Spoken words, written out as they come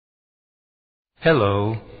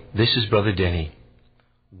Hello, this is Brother Denny.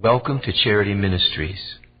 Welcome to Charity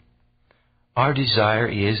Ministries. Our desire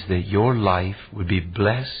is that your life would be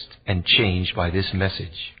blessed and changed by this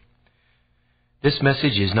message. This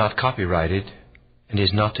message is not copyrighted and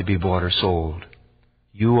is not to be bought or sold.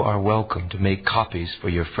 You are welcome to make copies for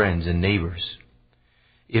your friends and neighbors.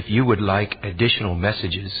 If you would like additional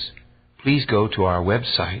messages, please go to our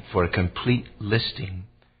website for a complete listing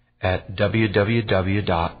at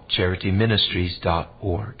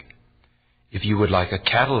www.charityministries.org. If you would like a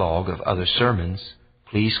catalog of other sermons,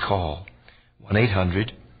 please call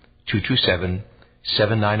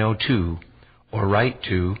 1-800-227-7902 or write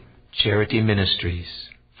to Charity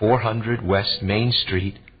Ministries, 400 West Main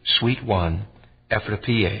Street, Suite 1, Ephrata,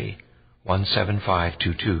 PA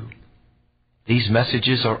 17522. These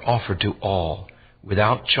messages are offered to all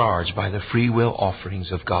without charge by the free will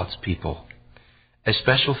offerings of God's people. A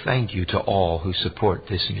special thank you to all who support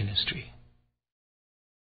this ministry.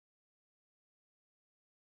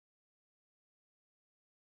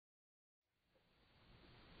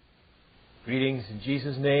 Greetings in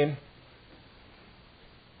Jesus' name.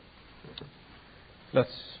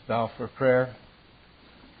 Let's bow for prayer.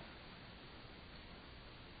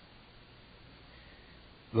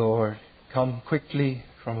 Lord, come quickly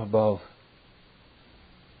from above.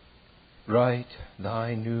 Write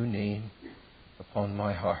Thy new name upon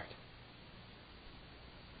my heart.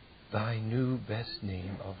 Thy new best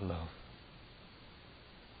name of love.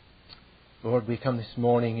 Lord, we come this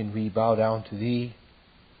morning and we bow down to Thee.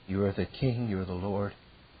 You are the King, you are the Lord.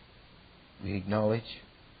 We acknowledge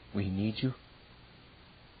we need You.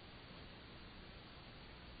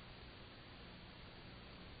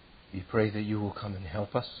 We pray that You will come and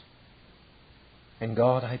help us. And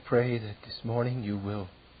God, I pray that this morning You will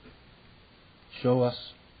show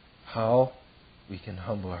us how we can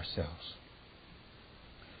humble ourselves.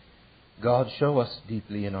 God, show us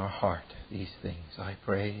deeply in our heart these things. I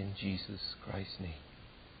pray in Jesus Christ's name.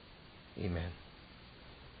 Amen.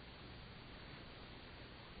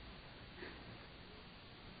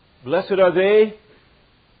 Blessed are they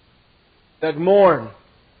that mourn.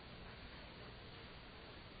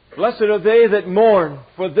 Blessed are they that mourn,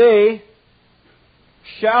 for they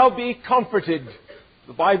shall be comforted.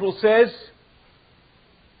 The Bible says.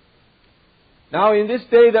 Now, in this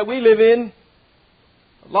day that we live in,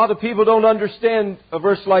 a lot of people don't understand a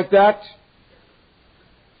verse like that.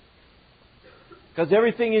 Because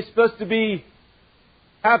everything is supposed to be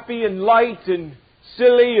happy and light and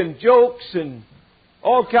silly and jokes and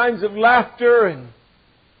all kinds of laughter.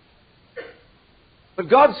 But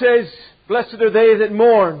God says, blessed are they that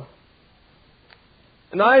mourn.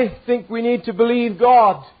 And I think we need to believe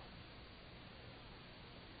God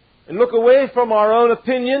and look away from our own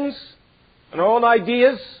opinions and our own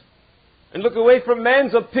ideas, and look away from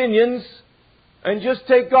man's opinions and just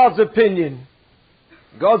take God's opinion.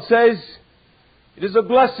 God says it is a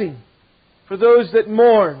blessing for those that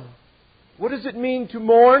mourn. What does it mean to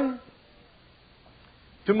mourn?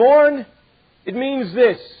 To mourn, it means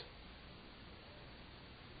this.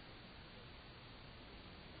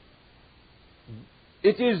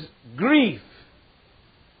 It is grief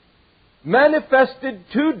manifested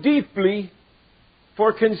too deeply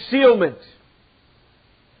for concealment.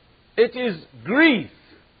 It is grief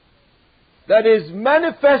that is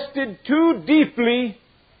manifested too deeply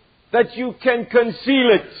that you can conceal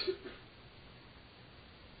it.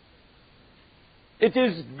 It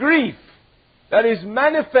is grief that is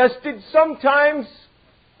manifested sometimes,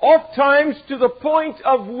 oft-times, to the point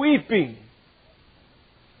of weeping.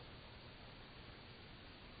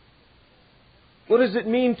 What does it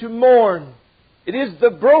mean to mourn? It is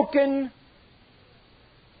the broken,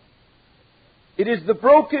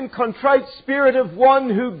 contrite spirit of one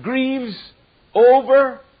who grieves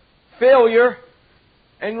over failure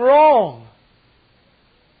and wrong.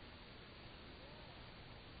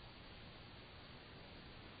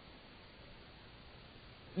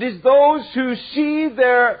 It is those who see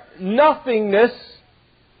their nothingness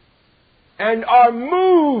and are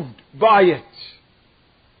moved by it.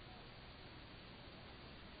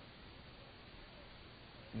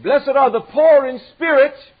 Blessed are the poor in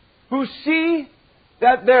spirit, who see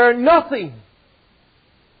that they're nothing.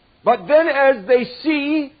 But then as they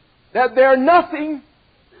see that they're nothing,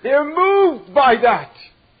 they're moved by that.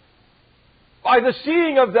 By the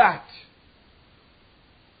seeing of that.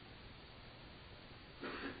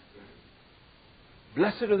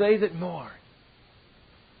 Blessed are they that mourn,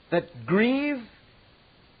 that grieve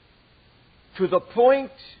to the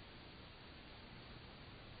point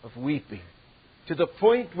of weeping. To the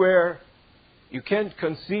point where you can't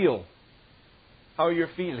conceal how you're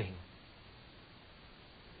feeling.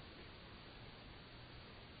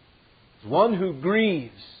 is one who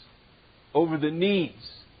grieves over the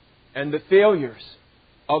needs and the failures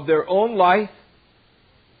of their own life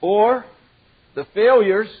or the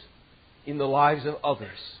failures in the lives of others.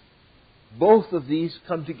 Both of these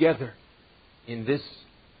come together in this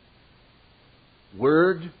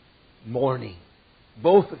word, mourning.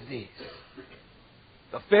 Both of these.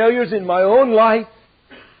 The failures in my own life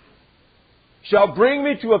shall bring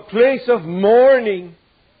me to a place of mourning.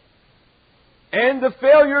 And the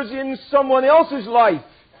failures in someone else's life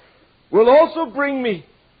will also bring me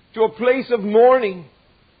to a place of mourning.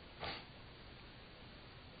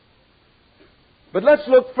 But let's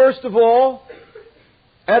look first of all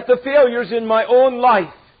at the failures in my own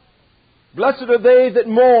life. Blessed are they that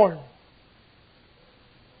mourn.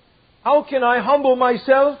 How can I humble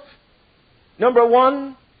myself? Number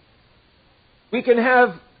one, we can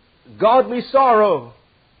have godly sorrow.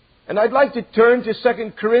 And I'd like to turn to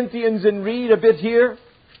 2 Corinthians and read a bit here.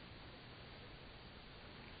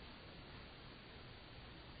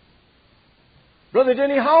 Brother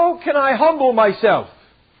Denny, how can I humble myself?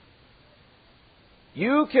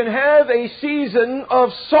 You can have a season of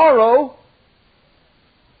sorrow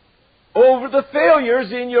over the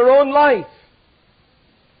failures in your own life.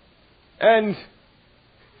 And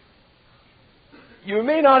you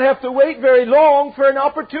may not have to wait very long for an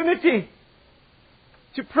opportunity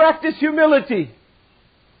to practice humility.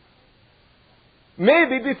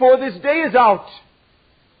 Maybe before this day is out,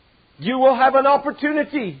 you will have an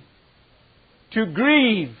opportunity to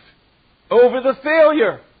grieve over the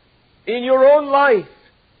failure in your own life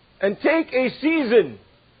and take a season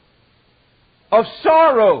of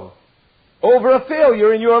sorrow over a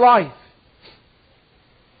failure in your life.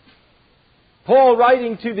 Paul,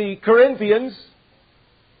 writing to the Corinthians,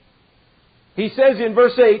 he says in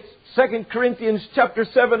verse 8, 2 Corinthians chapter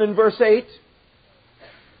 7 and verse 8,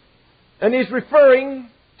 and he's referring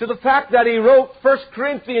to the fact that he wrote 1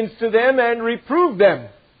 Corinthians to them and reproved them.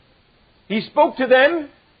 He spoke to them,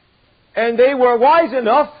 and they were wise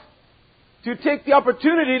enough to take the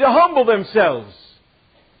opportunity to humble themselves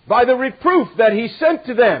by the reproof that he sent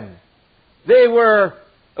to them. They were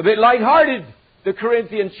a bit lighthearted, the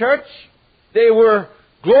Corinthian church. They were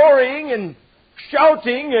glorying and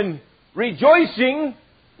shouting and rejoicing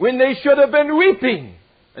when they should have been weeping.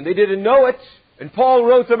 And they didn't know it. And Paul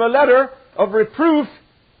wrote them a letter of reproof,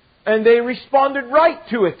 and they responded right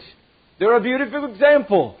to it. They're a beautiful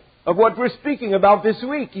example of what we're speaking about this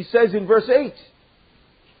week. He says in verse 8,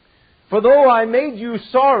 "For though I made you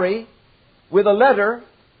sorry with a letter,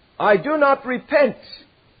 I do not repent,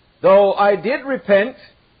 though I did repent,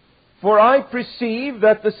 for I perceive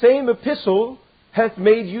that the same epistle hath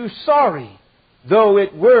made you sorry, though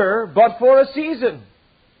it were but for a season.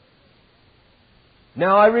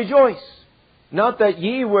 Now I rejoice, not that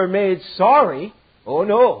ye were made sorry, oh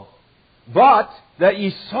no, but that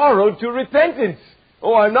ye sorrowed to repentance."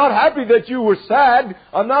 Oh, I'm not happy that you were sad.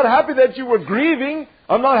 I'm not happy that you were grieving.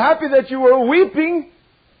 I'm not happy that you were weeping.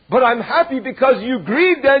 But I'm happy because you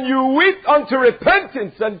grieved and you wept unto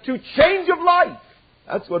repentance and to change of life.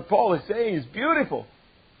 That's what Paul is saying. It's beautiful.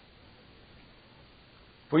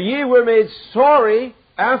 "For ye were made sorry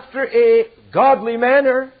after a godly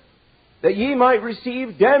manner, that ye might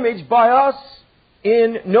receive damage by us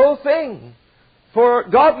in no thing. For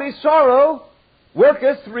godly sorrow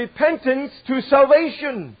worketh repentance to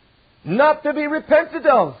salvation, not to be repented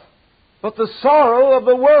of. But the sorrow of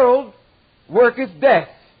the world worketh death."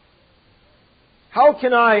 How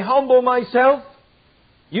can I humble myself?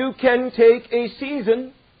 You can take a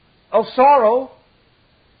season of sorrow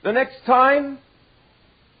the next time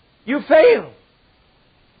you fail.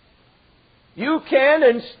 You can,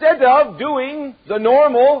 instead of doing the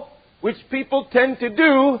normal, which people tend to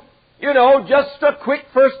do, just a quick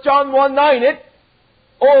 1 John 1:9 it.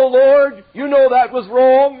 "Oh Lord, you know that was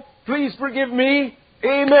wrong. Please forgive me.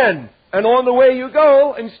 Amen." And on the way you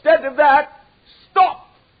go. Instead of that, stop.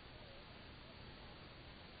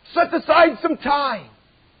 Set aside some time.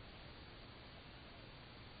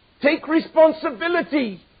 Take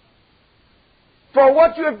responsibility for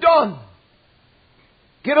what you have done.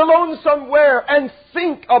 Get alone somewhere and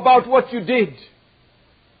think about what you did.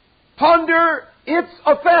 Ponder its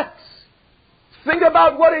effects. Think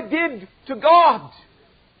about what it did to God.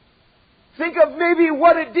 Think of maybe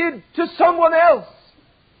what it did to someone else.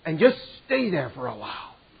 And just stay there for a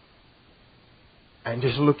while. And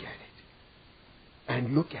just look at it.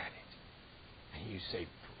 And look at it. And you say,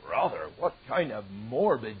 "Brother, what kind of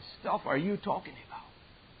morbid stuff are you talking about?"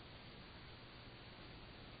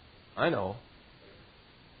 I know.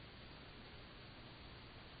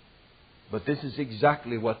 But this is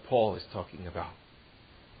exactly what Paul is talking about.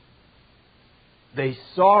 They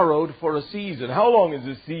sorrowed for a season. How long is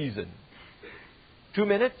a season? 2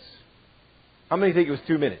 minutes? How many think it was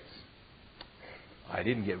 2 minutes? I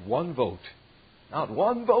didn't get one vote. Not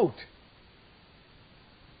one vote.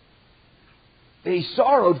 They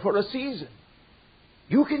sorrowed for a season.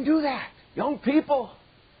 You can do that, young people.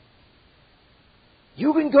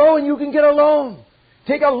 You can go and you can get alone.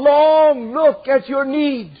 Take a long look at your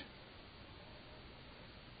need.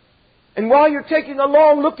 And while you're taking a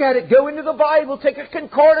long look at it, go into the Bible, take a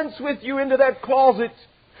concordance with you into that closet,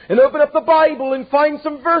 and open up the Bible and find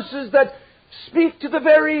some verses that speak to the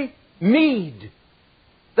very need,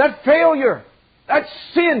 that failure, that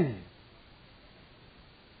sin.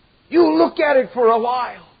 You look at it for a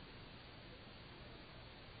while.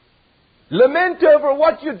 Lament over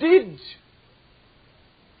what you did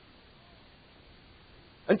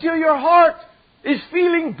until your heart is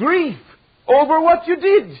feeling grief over what you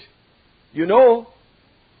did. You know,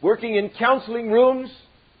 working in counseling rooms,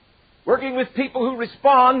 working with people who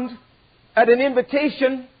respond at an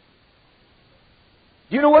invitation.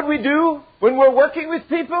 You know what we do when we're working with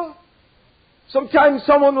people? Sometimes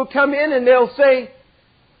someone will come in and they'll say,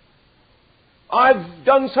 I've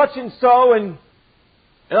done such and so and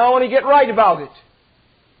I want to get right about it.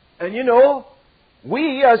 And you know,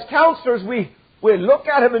 we as counselors, we look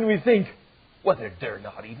at them and we think, well, they're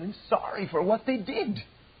not even sorry for what they did.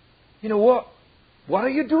 You know what? What are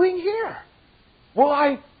you doing here? Well,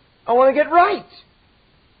 I want to get right.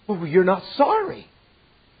 Well, you're not sorry.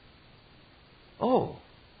 Oh,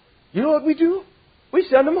 you know what we do? We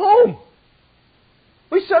send them home.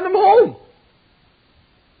 We send them home.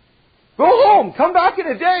 Go home. Come back in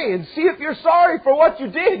a day and see if you're sorry for what you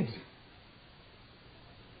did.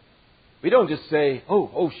 We don't just say,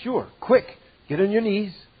 oh, sure, quick, get on your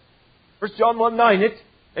knees. 1 John 1:9 it,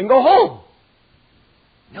 and go home.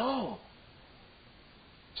 No.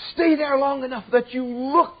 Stay there long enough that you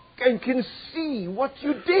look and can see what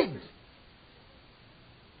you did.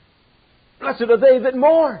 Blessed are they that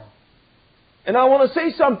mourn. And I want to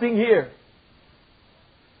say something here.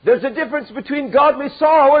 There's a difference between godly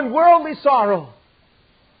sorrow and worldly sorrow.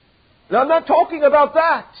 And I'm not talking about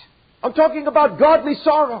that. I'm talking about godly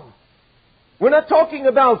sorrow. We're not talking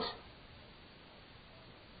about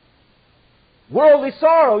worldly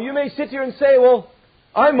sorrow. You may sit here and say, well,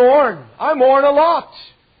 I mourn a lot.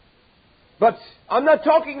 But I'm not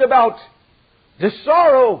talking about the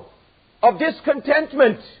sorrow of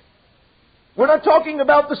discontentment. We're not talking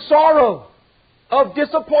about the sorrow of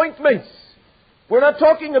disappointments. We're not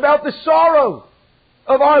talking about the sorrow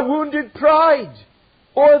of our wounded pride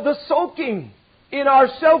or the sulking in our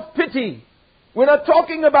self-pity. We're not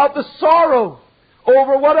talking about the sorrow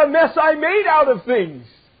over what a mess I made out of things.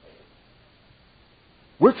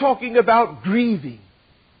 We're talking about grieving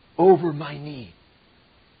over my need,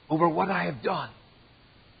 over what I have done.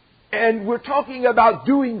 And we're talking about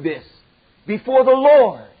doing this before the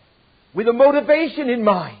Lord with a motivation in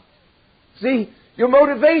mind. See, your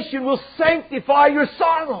motivation will sanctify your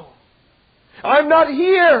sorrow. I'm not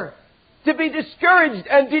here to be discouraged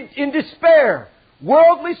and in despair.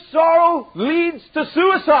 Worldly sorrow leads to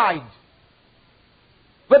suicide.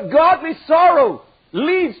 But godly sorrow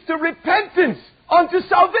leads to repentance unto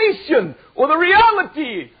salvation, or the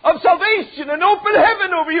reality of salvation and open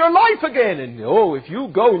heaven over your life again. And if you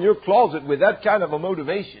go in your closet with that kind of a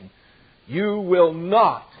motivation, you will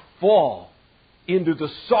not fall into the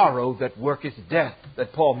sorrow that worketh death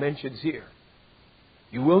that Paul mentions here.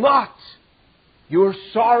 You will not. Your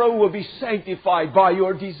sorrow will be sanctified by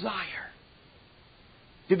your desire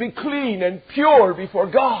to be clean and pure before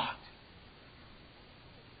God.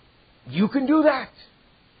 You can do that.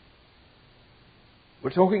 We're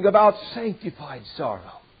talking about sanctified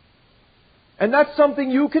sorrow. And that's something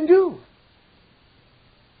you can do.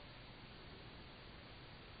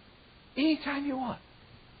 Anytime you want.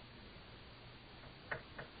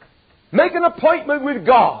 Make an appointment with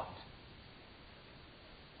God.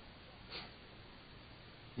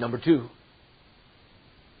 Number 2.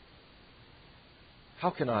 How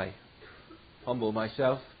can I humble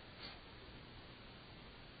myself?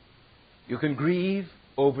 You can grieve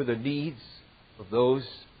over the needs of those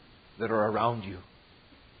that are around you.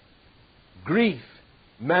 Grief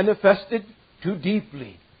manifested too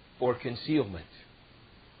deeply for concealment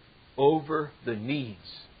over the needs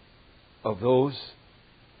of those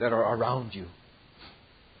that are around you.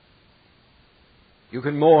 You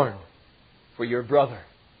can mourn for your brother.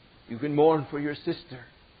 You can mourn for your sister.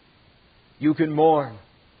 You can mourn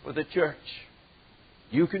for the church.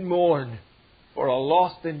 You can mourn for a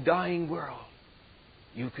lost and dying world.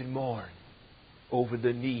 You can mourn over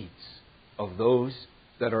the needs of those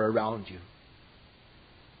that are around you.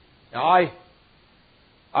 Now,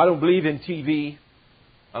 I don't believe in TV.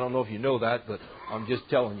 I don't know if you know that, but I'm just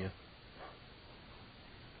telling you.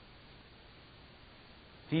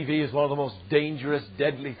 TV is one of the most dangerous,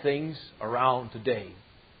 deadly things around today.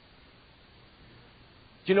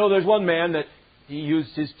 Do you know there's one man that he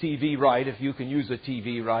used his TV right, if you can use a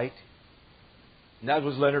TV right? And that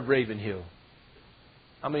was Leonard Ravenhill.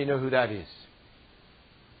 How many know who that is?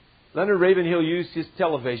 Leonard Ravenhill used his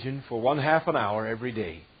television for 1/2 an hour every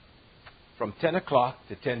day, from 10 o'clock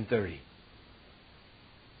to 10:30.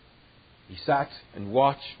 He sat and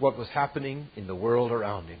watched what was happening in the world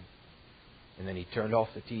around him. And then he turned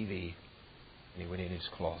off the TV and he went in his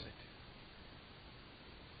closet.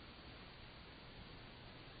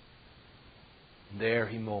 And there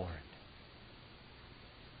he mourned.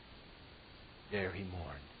 There he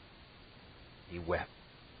mourned. He wept.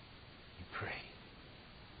 He prayed.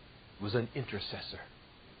 He was an intercessor.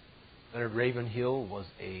 Leonard Ravenhill was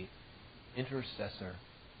an intercessor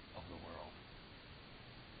of the world.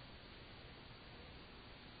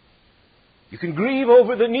 You can grieve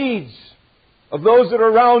over the needs of those that are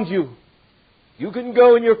around you. You can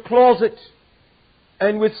go in your closet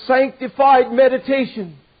and with sanctified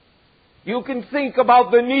meditation, you can think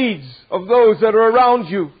about the needs of those that are around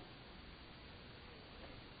you.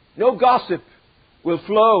 No gossip will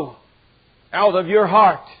flow out of your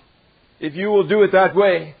heart if you will do it that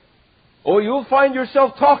way. Or you'll find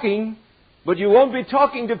yourself talking, but you won't be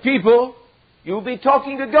talking to people. You'll be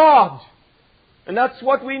talking to God. And that's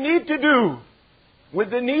what we need to do with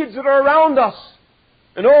the needs that are around us.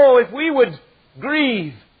 And oh, if we would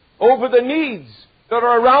grieve over the needs that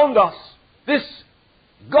are around us, this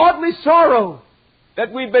godly sorrow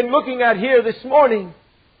that we've been looking at here this morning,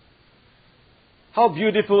 how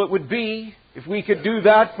beautiful it would be if we could do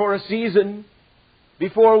that for a season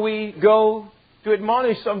before we go to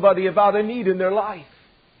admonish somebody about a need in their life.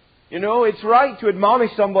 You know, it's right to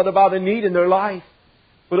admonish someone about a need in their life.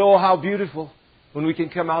 But oh, how beautiful when we can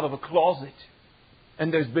come out of a closet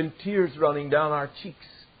and there's been tears running down our cheeks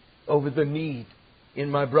over the need in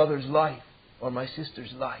my brother's life or my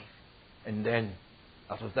sister's life. And then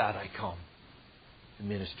out of that I come to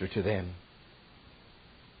minister to them.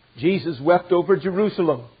 Jesus wept over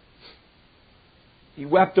Jerusalem. He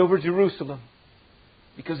wept over Jerusalem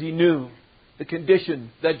because He knew the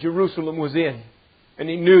condition that Jerusalem was in. And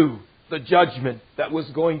He knew the judgment that was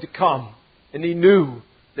going to come. And He knew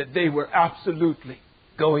that they were absolutely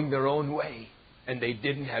going their own way. And they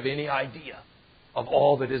didn't have any idea of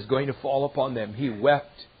all that is going to fall upon them. He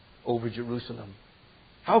wept over Jerusalem.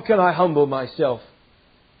 How can I humble myself,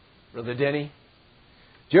 Brother Denny?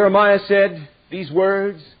 Jeremiah said these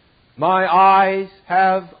words, "My eyes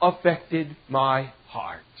have affected my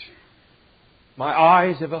heart." My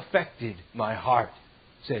eyes have affected my heart,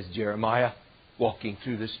 says Jeremiah, walking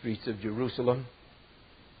through the streets of Jerusalem.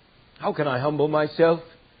 How can I humble myself?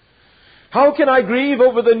 How can I grieve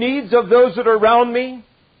over the needs of those that are around me?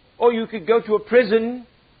 Oh, you could go to a prison.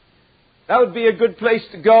 That would be a good place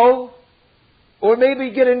to go. Or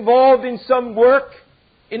maybe get involved in some work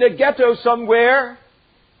in a ghetto somewhere.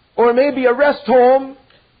 Or maybe a rest home.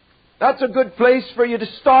 That's a good place for you to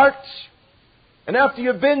start. And after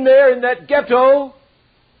you've been there in that ghetto,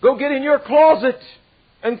 go get in your closet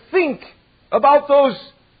and think about those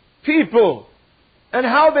people and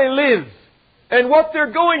how they live and what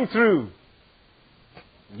they're going through.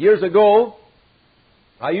 Years ago,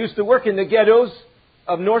 I used to work in the ghettos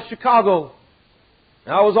of North Chicago.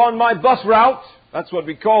 And I was on my bus route, that's what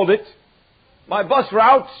we called it, my bus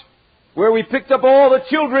route, where we picked up all the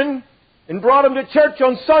children and brought them to church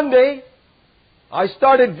on Sunday. I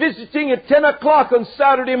started visiting at 10 o'clock on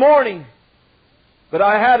Saturday morning. But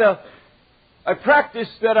I had a practice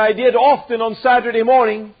that I did often on Saturday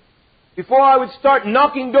morning. Before I would start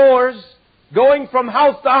knocking doors, going from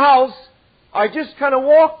house to house, I just kind of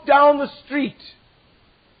walked down the street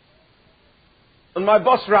on my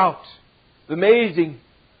bus route. Amazing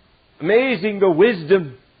the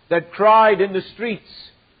wisdom that cried in the streets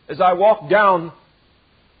as I walked down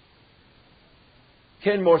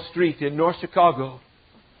Kenmore Street in North Chicago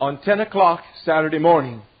on 10 o'clock Saturday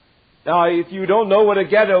morning. Now, if you don't know what a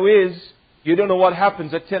ghetto is, you don't know what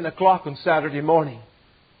happens at 10 o'clock on Saturday morning.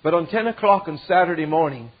 But on 10 o'clock on Saturday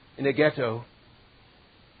morning in a ghetto,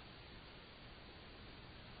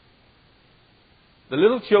 the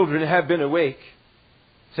little children have been awake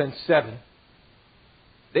since 7.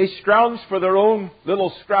 They scrounge for their own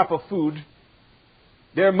little scrap of food.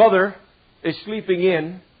 Their mother is sleeping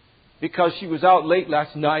in because she was out late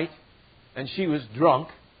last night and she was drunk.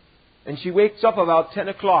 And she wakes up about 10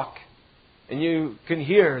 o'clock and you can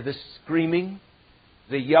hear the screaming,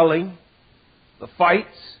 the yelling, the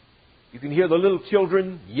fights. You can hear the little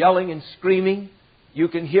children yelling and screaming. You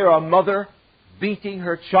can hear a mother beating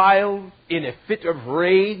her child in a fit of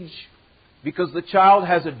rage because the child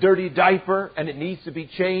has a dirty diaper and it needs to be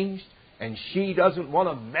changed and she doesn't want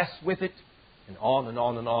to mess with it. And on and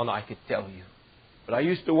on and on, I could tell you. But I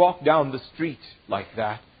used to walk down the street like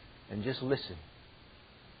that and just listen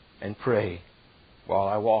and pray while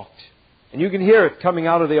I walked. And you can hear it coming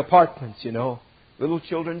out of the apartments, you know. Little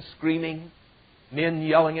children screaming, men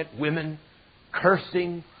yelling at women,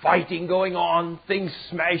 cursing, fighting going on, things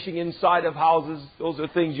smashing inside of houses. Those are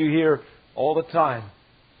things you hear all the time.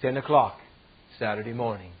 10 o'clock, Saturday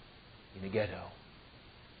morning, in the ghetto.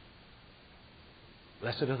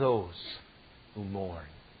 Blessed are those who mourn.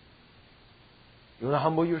 You want to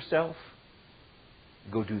humble yourself?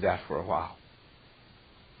 Go do that for a while.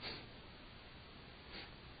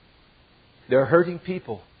 There are hurting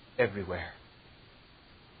people everywhere.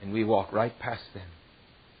 And we walk right past them.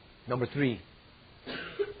 Number 3.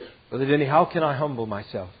 Brother Denny, how can I humble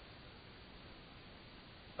myself?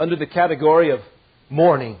 Under the category of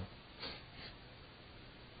mourning.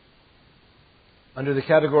 Under the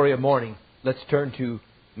category of mourning, let's turn to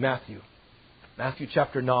Matthew. Matthew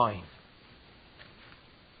chapter 9.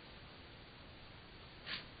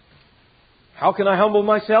 How can I humble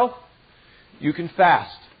myself? You can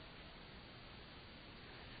fast.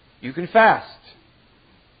 You can fast.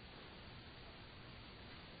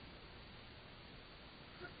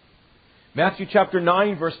 Matthew chapter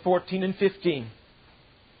 9, verse 14 and 15.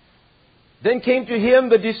 Then came to him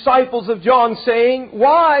the disciples of John, saying,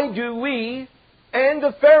 Why do we and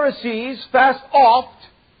the Pharisees fast oft,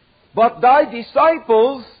 but thy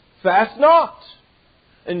disciples fast not?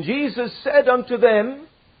 And Jesus said unto them,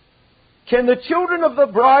 Can the children of the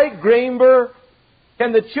bride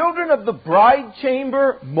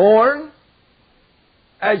chamber mourn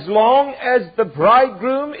as long as the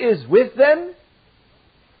bridegroom is with them?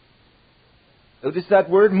 Notice that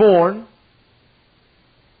word mourn.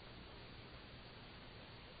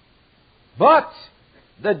 But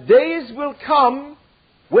the days will come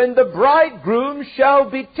when the bridegroom shall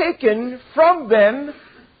be taken from them,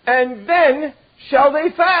 and then shall they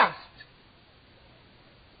fast.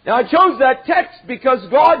 Now I chose that text because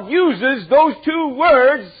God uses those two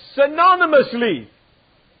words synonymously.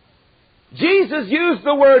 Jesus used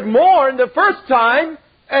the word mourn the first time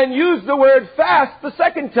and used the word fast the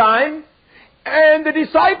second time. And the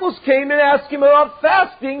disciples came and asked him about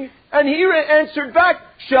fasting, and he answered back,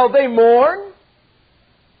 Shall they mourn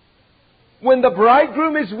when the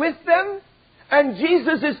bridegroom is with them? And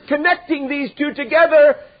Jesus is connecting these two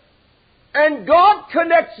together, and God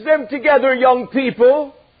connects them together, young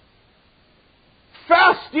people.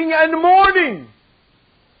 Fasting and mourning.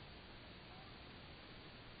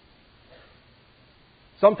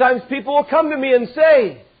 Sometimes people will come to me and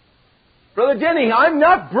say, Brother Denny, I'm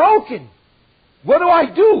not broken. What do I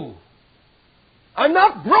do? I'm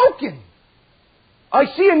not broken. I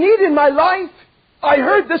see a need in my life. I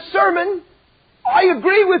heard the sermon. I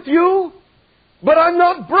agree with you. But I'm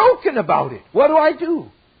not broken about it. What do I do?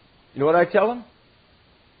 You know what I tell them?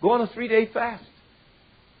 Go on a 3-day fast.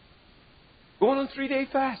 Go on a 3-day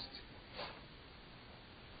fast.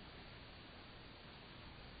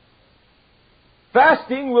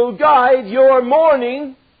 Fasting will guide your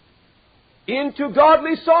mourning into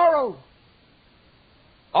godly sorrow.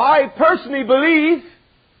 I personally believe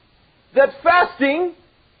that fasting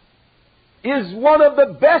is one of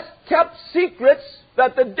the best kept secrets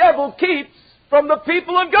that the devil keeps from the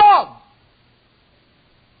people of God.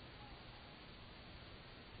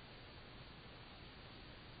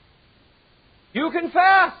 You can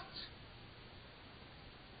fast.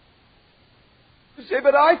 You say,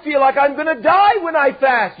 but I feel like I'm going to die when I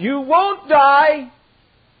fast. You won't die.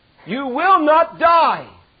 You will not die.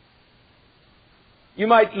 You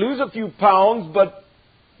might lose a few pounds, but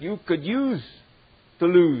you could use to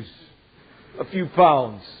lose a few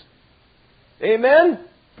pounds. Amen?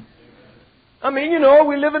 I mean, you know,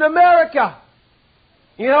 we live in America.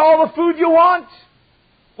 You have all the food you want,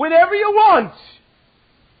 whenever you want.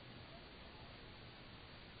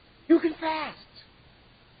 You can fast.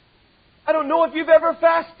 I don't know if you've ever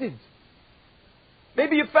fasted.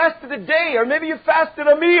 Maybe you fasted a day, or maybe you fasted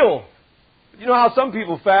a meal. You know how some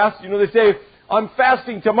people fast? You know, they say, I'm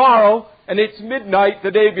fasting tomorrow, and it's midnight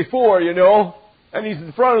the day before, you know, and he's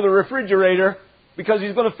in front of the refrigerator because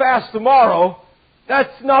he's going to fast tomorrow.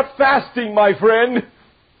 That's not fasting, my friend.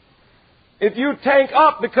 If you tank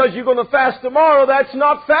up because you're going to fast tomorrow, that's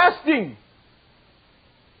not fasting.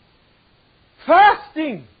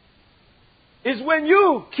 Fasting is when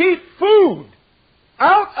you keep food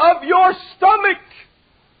out of your stomach,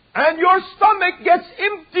 and your stomach gets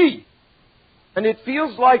empty, and it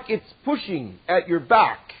feels like it's pushing at your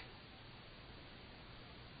back.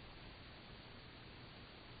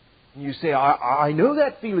 And you say, I know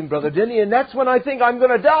that feeling, Brother Denny, and that's when I think I'm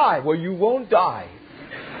going to die. Well, you won't die.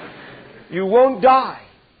 You won't die.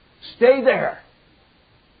 Stay there.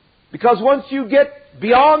 Because once you get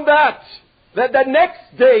beyond that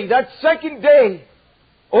next day, that second day,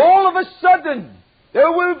 all of a sudden, there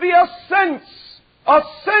will be a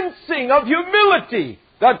sensing of humility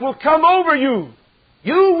that will come over you.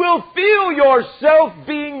 You will feel yourself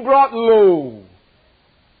being brought low.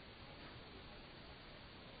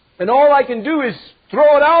 And all I can do is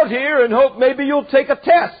throw it out here and hope maybe you'll take a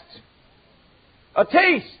test. A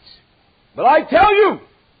taste. But I tell you,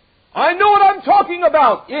 I know what I'm talking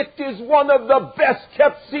about. It is one of the best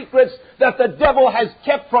kept secrets that the devil has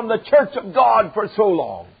kept from the church of God for so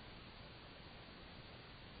long.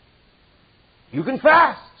 You can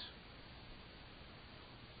fast.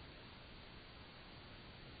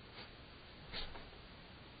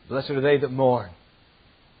 Blessed are they that mourn.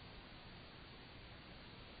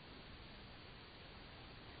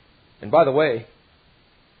 And by the way,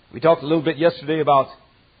 we talked a little bit yesterday about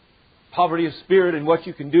poverty of spirit and what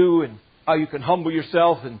you can do and how you can humble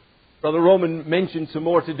yourself. And Brother Roman mentioned some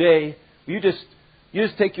more today. You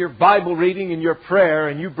just take your Bible reading and your prayer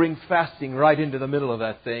and you bring fasting right into the middle of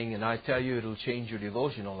that thing. And I tell you, it'll change your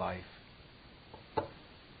devotional life.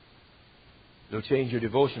 It'll change your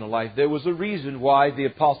devotional life. There was a reason why the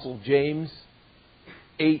Apostle James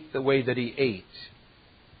ate the way that he ate.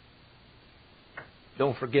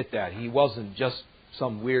 Don't forget that. He wasn't just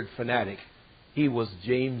some weird fanatic. He was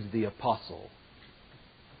James the Apostle.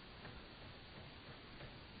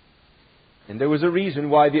 And there was a reason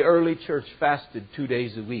why the early church fasted 2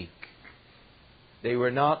 days a week. They were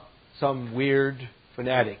not some weird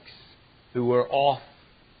fanatics who were off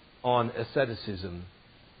on asceticism.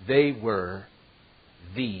 They were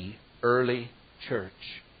the early church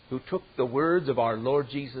who took the words of our Lord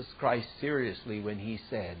Jesus Christ seriously when He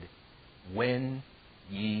said, "When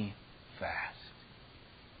ye fast."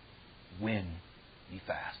 When ye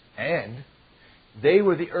fast. And they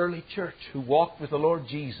were the early church who walked with the Lord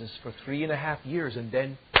Jesus for 3.5 years and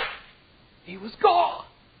then He was gone.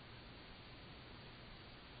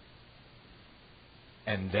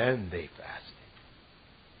 And then they fasted.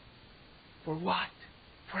 For what?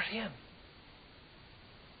 For Him.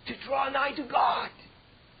 To draw nigh to God.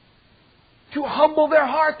 To humble their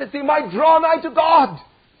heart that they might draw nigh to God.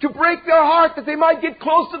 To break their heart that they might get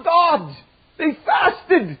close to God. They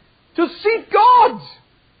fasted to seek God.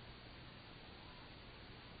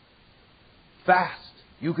 Fast.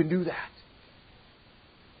 You can do that.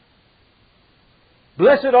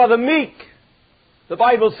 Blessed are the meek, the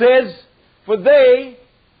Bible says, for they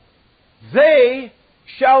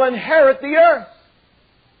shall inherit the earth.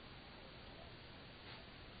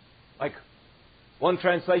 Like one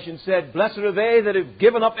translation said, blessed are they that have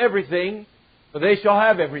given up everything, for they shall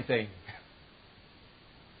have everything.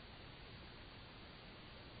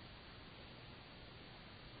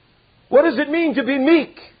 What does it mean to be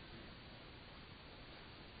meek?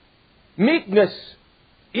 Meekness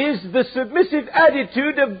is the submissive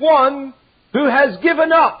attitude of one who has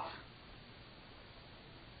given up.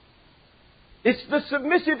 It's the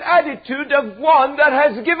submissive attitude of one that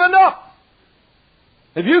has given up.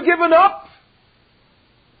 Have you given up?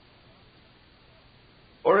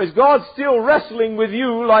 Or is God still wrestling with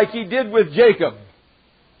you like He did with Jacob?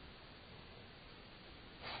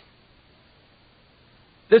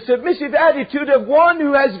 The submissive attitude of one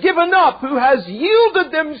who has given up, who has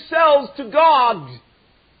yielded themselves to God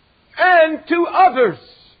and to others.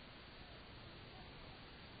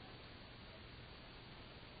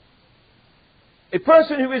 A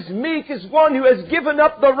person who is meek is one who has given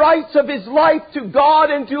up the rights of his life to God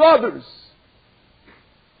and to others.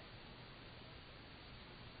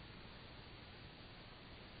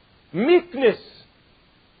 Meekness.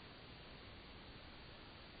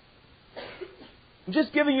 I'm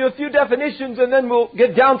just giving you a few definitions and then we'll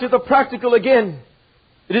get down to the practical again.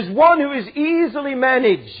 It is one who is easily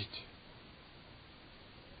managed.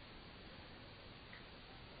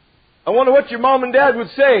 I wonder what your mom and dad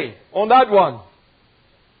would say on that one.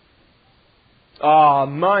 Ah,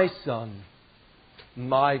 my son,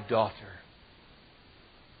 my daughter,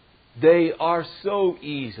 they are so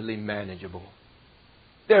easily manageable.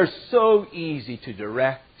 They're so easy to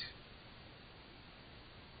direct.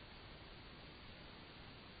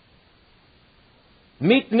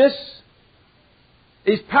 Meekness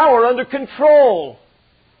is power under control.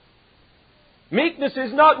 Meekness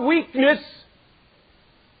is not weakness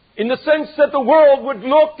in the sense that the world would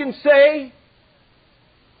look and say,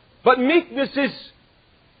 but meekness is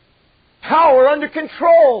power under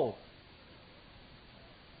control.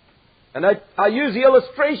 And I use the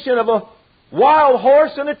illustration of a wild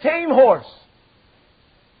horse and a tame horse.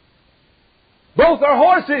 Both are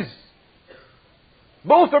horses.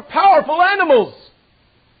 Both are powerful animals.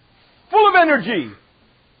 Full of energy.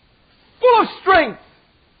 Full of strength.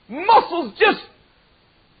 Muscles just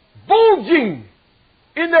bulging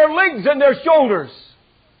in their legs and their shoulders.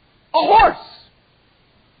 A horse.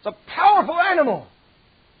 It's a powerful animal.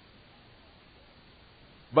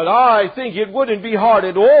 But I think it wouldn't be hard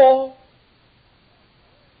at all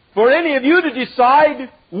for any of you to decide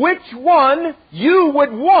which one you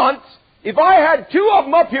would want if I had two of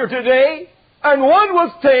them up here today and one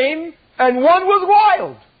was tame and one was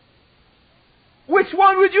wild. Which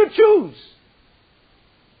one would you choose?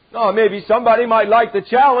 Now, maybe somebody might like the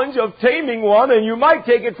challenge of taming one and you might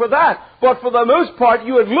take it for that. But for the most part,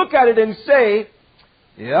 you would look at it and say,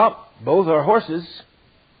 yeah, both are horses.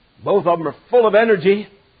 Both of them are full of energy.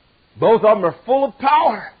 Both of them are full of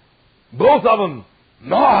power. Both of them,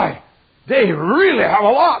 my, they really have a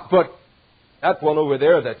lot. But that one over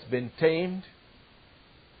there that's been tamed,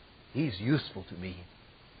 he's useful to me.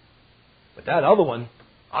 But that other one,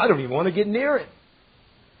 I don't even want to get near him.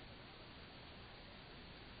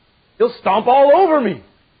 He'll stomp all over me.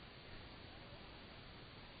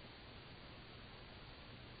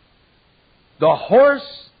 The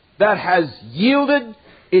horse that has yielded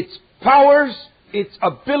its powers, its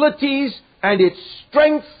abilities, and its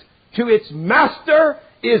strength to its master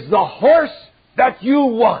is the horse that you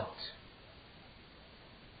want.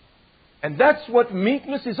 And that's what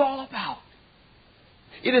meekness is all about.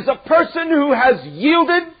 It is a person who has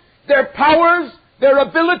yielded their powers, their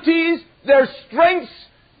abilities, their strengths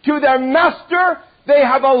to their master. They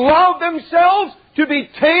have allowed themselves to be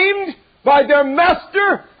tamed by their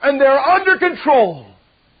master, and they're under control.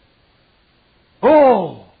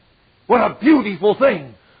 Oh, what a beautiful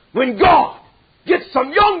thing when God gets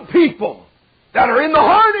some young people that are in the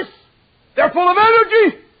harness. They're full of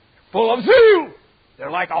energy, full of zeal.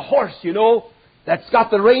 They're like a horse, you know, that's got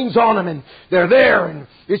the reins on them, and they're there, and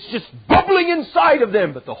it's just bubbling inside of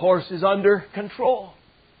them. But the horse is under control.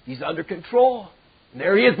 He's under control. And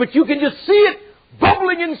there he is, but you can just see it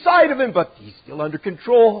bubbling inside of him, but he's still under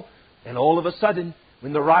control. And all of a sudden,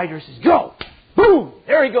 when the rider says, go, boom,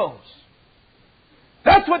 there he goes.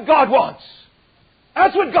 That's what God wants.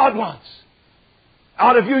 That's what God wants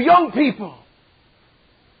out of you young people.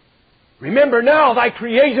 Remember now thy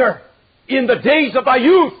Creator in the days of thy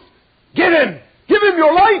youth. Get Him. Give Him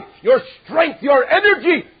your life, your strength, your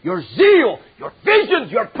energy, your zeal, your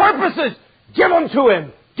visions, your purposes. Give them to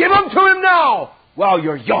Him. Give them to Him now while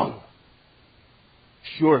you're young.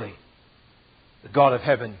 Surely the God of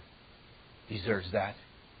heaven deserves that.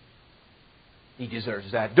 He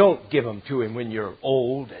deserves that. Don't give them to Him when you're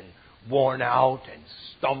old and worn out and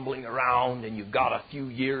stumbling around and you've got a few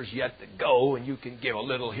years yet to go and you can give a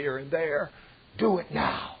little here and there. Do it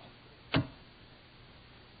now.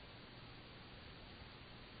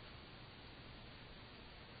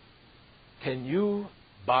 Can you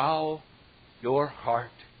bow your heart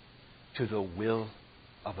to the will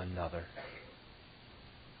of another?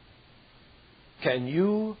 Can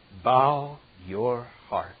you bow your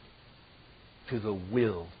heart to the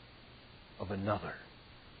will of another?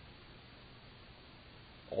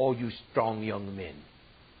 All you strong young men,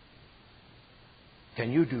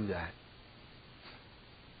 can you do that?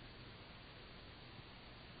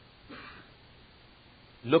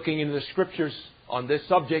 Looking in the Scriptures on this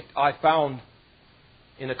subject, I found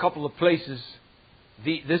in a couple of places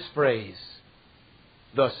this phrase,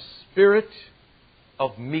 the spirit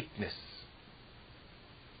of meekness.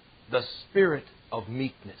 The spirit of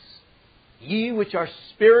meekness. Ye which are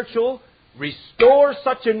spiritual, restore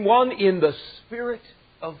such an one in the spirit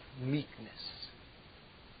of meekness.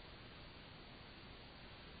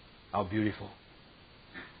 How beautiful.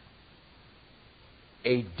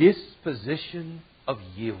 A disposition of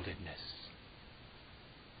yieldedness.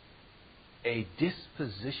 A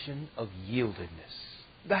disposition of yieldedness.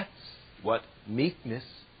 That's what meekness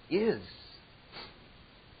is.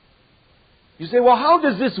 You say, well, how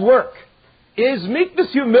does this work? Is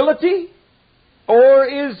meekness humility? Or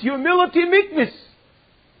is humility meekness?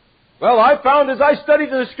 Well, I found as I studied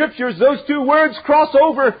the Scriptures, those two words cross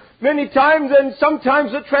over many times, and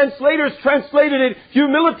sometimes the translators translated it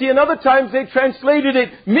humility, and other times they translated it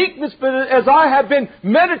meekness. But as I have been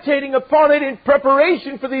meditating upon it in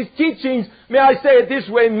preparation for these teachings, may I say it this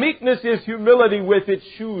way, meekness is humility with its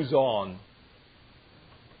shoes on.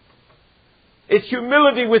 It's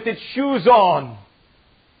humility with its shoes on.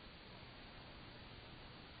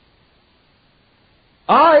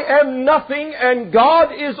 I am nothing and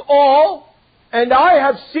God is all. and I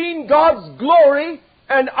have seen God's glory,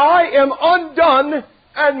 and I am undone,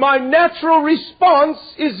 and my natural response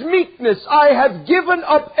is meekness. I have given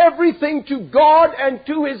up everything to God and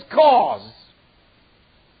to His cause.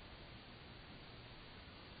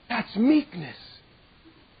 That's meekness.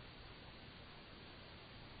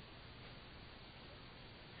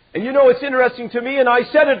 And you know, it's interesting to me, and I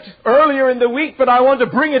said it earlier in the week, but I want to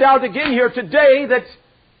bring it out again here today, that,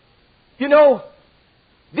 you know,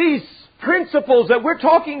 these principles that we're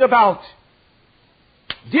talking about,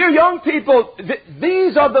 dear young people,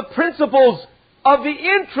 these are the principles of the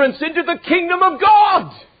entrance into the kingdom of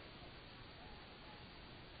God.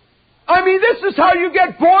 I mean, this is how you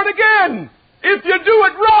get born again, if you do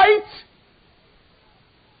it right.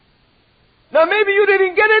 Now, maybe you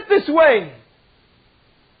didn't get it this way,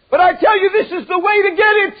 but I tell you, this is the way to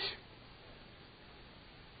get it.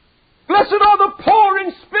 Blessed are the poor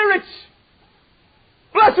in spirit.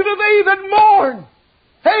 Blessed are they that mourn.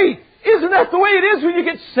 Hey, isn't that the way it is when you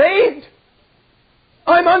get saved?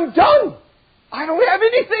 I'm undone. I don't have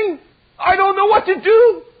anything. I don't know what to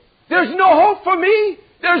do. There's no hope for me.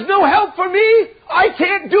 There's no help for me. I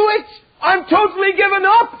can't do it. I'm totally given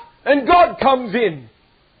up. And God comes in.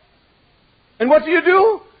 And what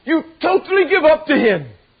do? You totally give up to Him.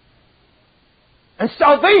 And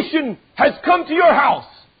salvation has come to your house.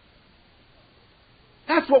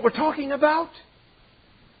 That's what we're talking about.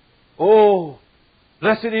 Oh,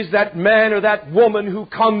 blessed is that man or that woman who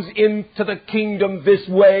comes into the kingdom this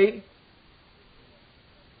way.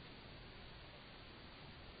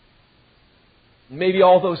 Maybe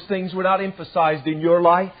all those things were not emphasized in your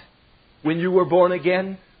life when you were born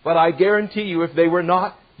again, but I guarantee you, if they were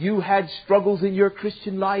not, you had struggles in your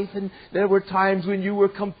Christian life, and there were times when you were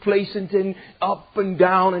complacent and up and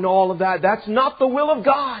down and all of that. That's not the will of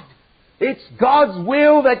God. It's God's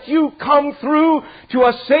will that you come through to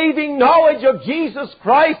a saving knowledge of Jesus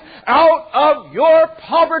Christ out of your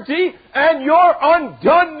poverty and your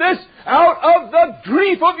undoneness, out of the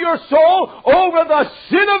grief of your soul over the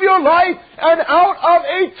sin of your life, and out of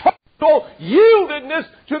a total yieldedness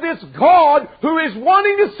to this God who is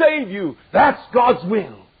wanting to save you. That's God's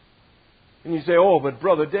will. And you say, oh, but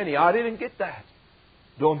Brother Denny, I didn't get that.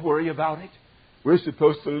 Don't worry about it. We're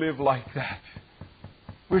supposed to live like that.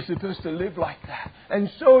 We're supposed to live like that. And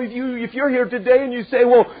so if you're here today and you say,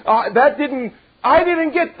 well, I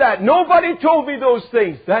didn't get that. Nobody told me those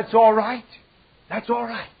things. That's all right. That's all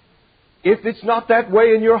right. If it's not that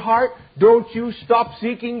way in your heart, don't you stop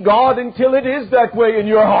seeking God until it is that way in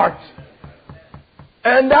your heart.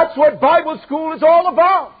 And that's what Bible school is all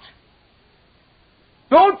about.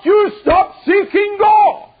 Don't you stop seeking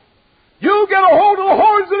God. You get a hold of the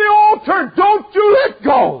horns of the altar. Don't you let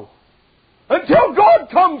go until God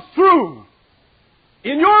comes through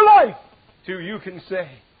in your life, till you can say,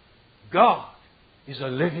 God is a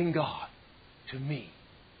living God to me.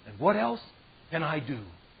 And what else can I do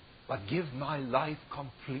but give my life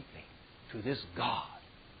completely to this God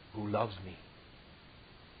who loves me?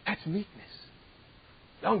 That's meekness.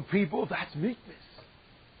 Young people, that's meekness.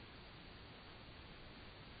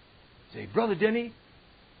 Say, Brother Denny,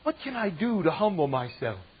 what can I do to humble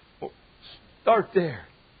myself? Well, start there.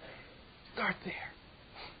 Start there.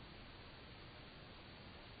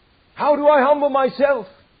 How do I humble myself?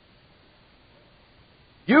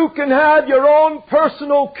 You can have your own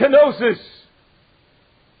personal kenosis.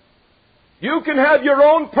 You can have your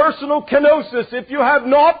own personal kenosis. If you have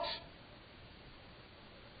not,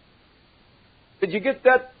 did you get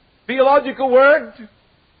that theological word?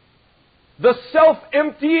 The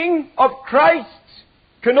self-emptying of Christ,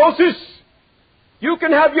 kenosis. You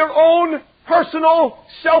can have your own personal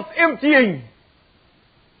self-emptying.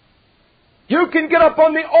 You can get up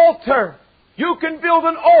on the altar. You can build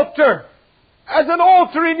an altar as an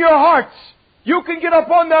altar in your hearts. You can get up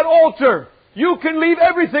on that altar. You can leave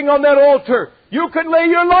everything on that altar. You can lay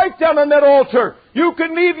your life down on that altar. You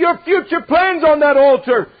can leave your future plans on that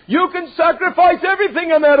altar. You can sacrifice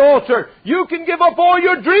everything on that altar. You can give up all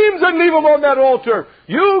your dreams and leave them on that altar.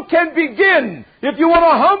 You can begin, if you want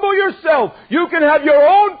to humble yourself, you can have your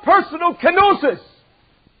own personal kenosis.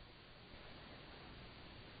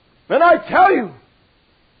 And I tell you,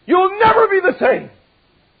 you'll never be the same.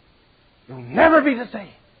 You'll never be the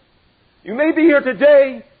same. You may be here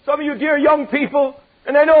today, some of you dear young people,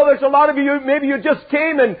 and I know there's a lot of you, maybe you just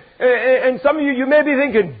came, and some of you may be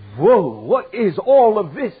thinking, whoa, what is all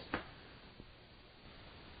of this?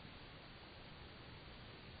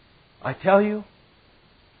 I tell you,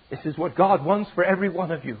 this is what God wants for every one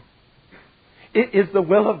of you. It is the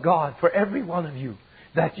will of God for every one of you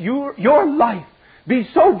that your life be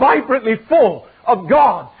so vibrantly full of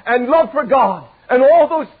God and love for God and all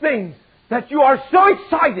those things that you are so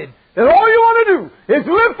excited that all you want to do is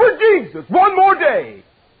live for Jesus one more day.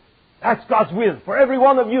 That's God's will for every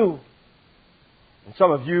one of you. And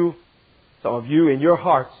some of you in your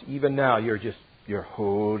hearts, even now, you're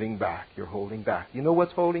holding back. You're holding back. You know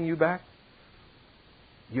what's holding you back?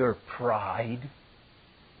 Your pride.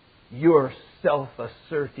 Your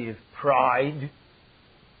self-assertive pride.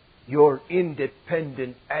 Your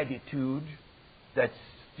independent attitude that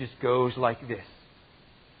just goes like this.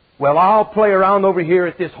 Well, I'll play around over here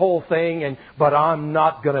at this whole thing, but I'm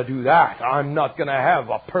not going to do that. I'm not going to have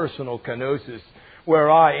a personal kenosis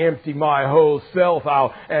where I empty my whole self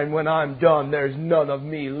out, and when I'm done, there's none of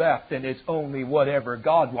me left, and it's only whatever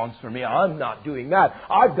God wants for me. I'm not doing that.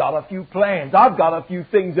 I've got a few plans. I've got a few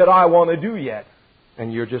things that I want to do yet.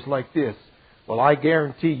 And you're just like this. Well, I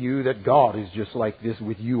guarantee you that God is just like this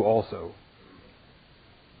with you also.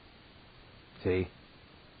 See?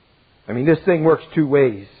 I mean, this thing works two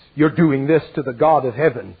ways. You're doing this to the God of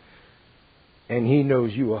heaven, and He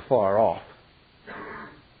knows you afar off.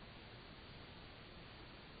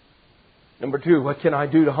 Number two, what can I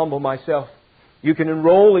do to humble myself? You can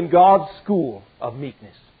enroll in God's school of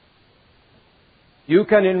meekness. You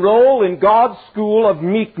can enroll in God's school of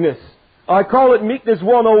meekness. I call it Meekness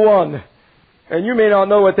 101. And you may not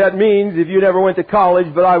know what that means if you never went to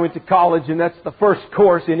college, but I went to college, and that's the first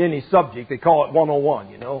course in any subject. They call it 101,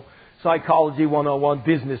 you know. Psychology 101,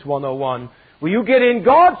 Business 101. Well, you get in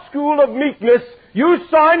God's school of meekness, you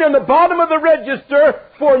sign on the bottom of the register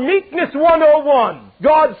for Meekness 101.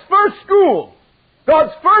 God's first school.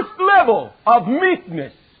 God's first level of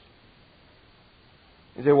meekness.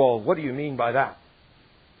 You say, well, what do you mean by that?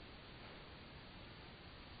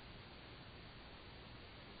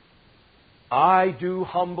 I do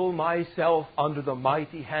humble myself under the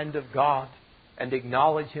mighty hand of God and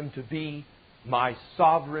acknowledge Him to be my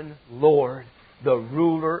sovereign Lord, the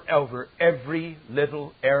ruler over every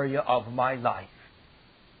little area of my life.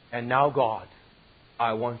 And now, God,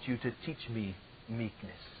 I want You to teach me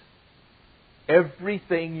meekness.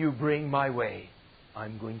 Everything You bring my way,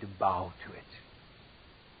 I'm going to bow to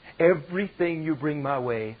it. Everything You bring my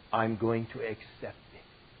way, I'm going to accept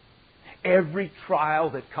it. Every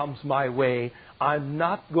trial that comes my way, I'm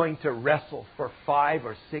not going to wrestle for 5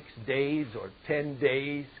 or 6 days or 10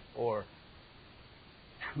 days or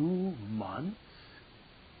 2 months.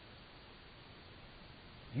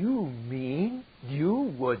 You mean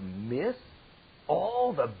you would miss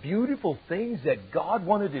all the beautiful things that God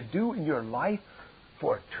wanted to do in your life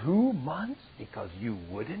for 2 months because you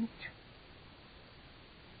wouldn't?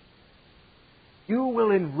 You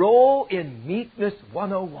will enroll in Meekness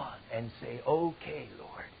 101 and say, okay,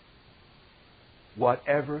 Lord,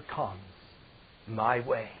 whatever comes my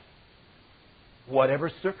way, whatever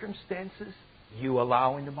circumstances You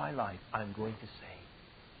allow into my life, I'm going to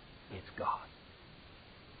say, it's God.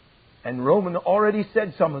 And Roman already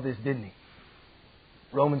said some of this, didn't he?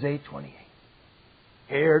 Romans 8:28.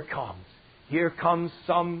 Here it comes. Here comes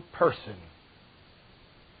some person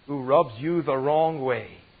who rubs you the wrong way,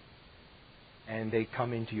 and they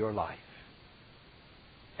come into your life.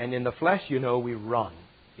 And in the flesh, we run.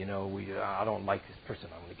 I don't like this person.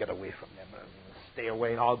 I'm going to get away from them. I'm going to stay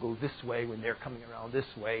away, and I'll go this way when they're coming around this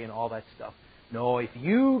way and all that stuff. No, if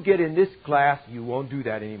you get in this class, you won't do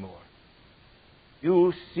that anymore.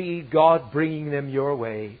 You'll see God bringing them your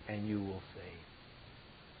way, and you will say,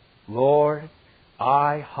 Lord,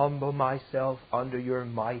 I humble myself under Your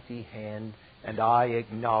mighty hand, and I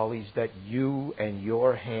acknowledge that You and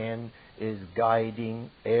Your hand is guiding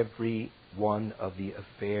every one of the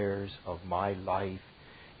affairs of my life.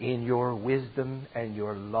 In Your wisdom and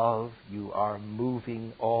Your love, You are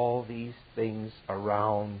moving all these things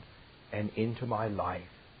around and into my life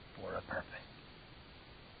for a purpose.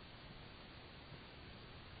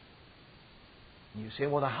 You say,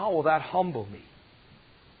 well, now how will that humble me?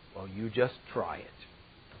 Well, you just try it.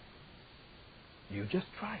 You just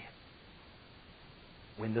try it.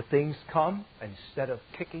 When the things come, instead of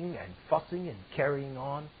kicking and fussing and carrying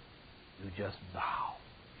on, you just bow.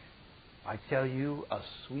 I tell you, a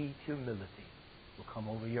sweet humility will come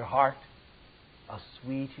over your heart. A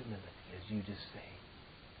sweet humility as you just say,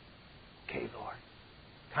 okay, Lord.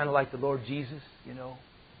 Kind of like the Lord Jesus,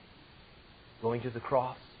 going to the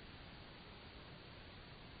cross.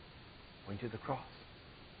 Going to the cross.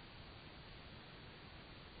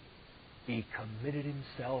 He committed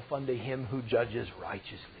Himself unto Him who judges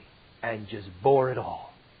righteously and just bore it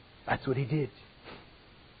all. That's what He did.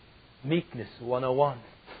 Meekness 101.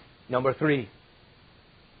 Number 3.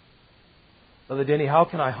 Brother Denny, how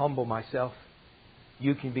can I humble myself?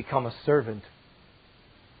 You can become a servant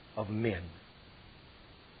of men.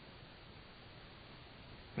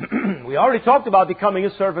 We already talked about becoming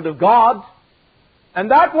a servant of God.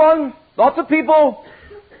 And that one, lots of people,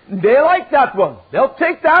 they like that one. They'll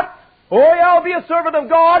take that. Oh yeah, I'll be a servant of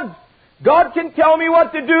God. God can tell me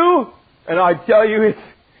what to do. And I tell you,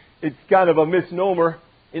 it's kind of a misnomer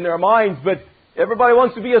in their minds, but everybody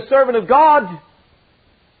wants to be a servant of God.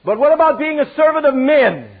 But what about being a servant of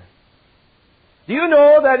men? Do you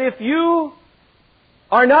know that if you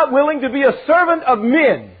are not willing to be a servant of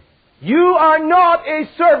men, you are not a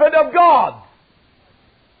servant of God?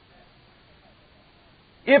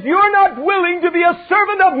 If you're not willing to be a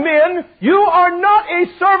servant of men, you are not a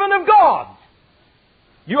servant of God.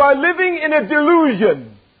 You are living in a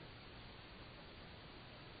delusion.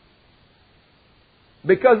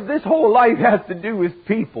 Because this whole life has to do with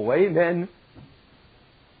people. Amen.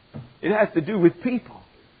 It has to do with people.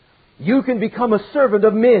 You can become a servant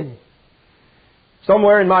of men.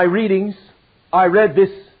 Somewhere in my readings, I read this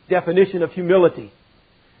definition of humility.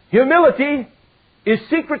 Humility is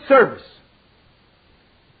secret service.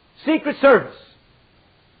 Secret service.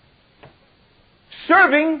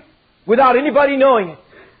 Serving without anybody knowing it.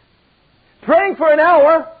 Praying for an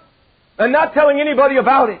hour and not telling anybody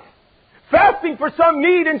about it. Fasting for some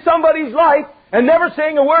need in somebody's life and never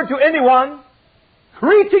saying a word to anyone.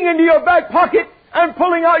 Reaching into your back pocket and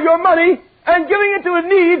pulling out your money and giving it to a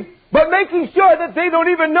need, but making sure that they don't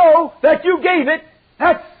even know that you gave it.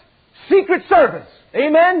 That's secret service.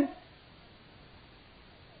 Amen?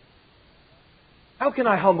 How can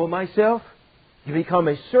I humble myself? You become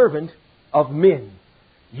a servant of men.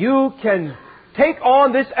 You can take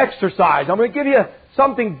on this exercise. I'm going to give you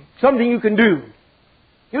something you can do.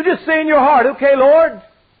 You just say in your heart, okay, Lord,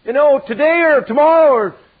 today or tomorrow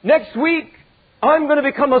or next week, I'm going to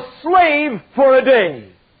become a slave for a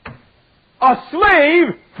day. A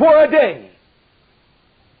slave for a day.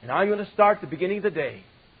 And I'm going to start the beginning of the day.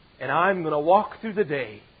 And I'm going to walk through the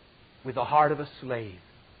day with the heart of a slave.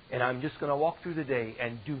 And I'm just going to walk through the day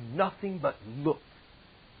and do nothing but look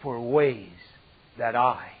for ways that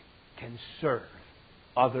I can serve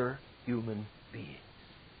other human beings.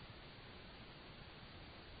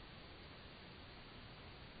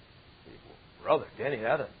 Brother Denny,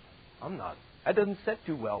 that doesn't set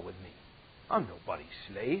too well with me. I'm nobody's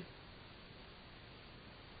slave.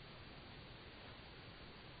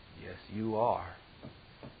 Yes, you are.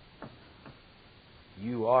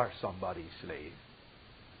 You are somebody's slave.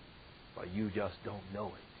 But you just don't know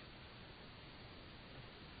it.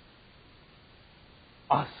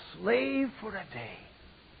 A slave for a day.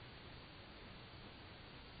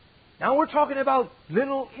 Now we're talking about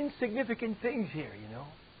little insignificant things here,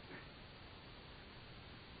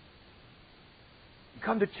 You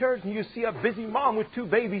come to church and you see a busy mom with 2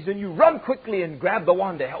 babies and you run quickly and grab the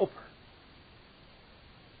one to help her.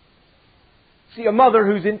 See a mother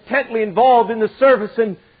who's intently involved in the service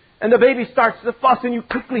and the baby starts to fuss and you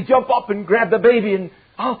quickly jump up and grab the baby and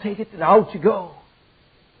I'll take it and out you go.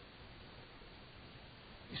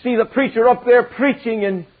 You see the preacher up there preaching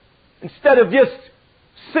and instead of just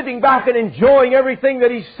sitting back and enjoying everything that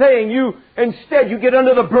he's saying, you get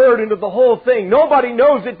under the burden of the whole thing. Nobody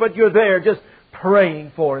knows it, but you're there just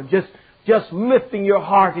praying for him, just lifting your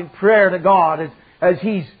heart in prayer to God as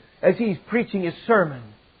he's preaching his sermon.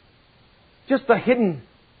 Just a hidden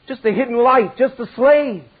light, just a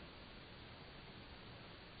slave.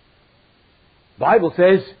 The Bible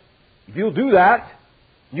says, if you'll do that,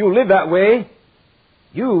 you'll live that way,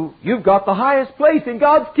 you've got the highest place in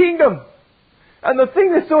God's kingdom. And the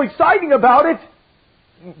thing that's so exciting about it,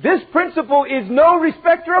 this principle is no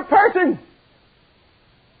respecter of person.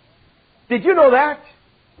 Did you know that?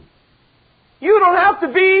 You don't have to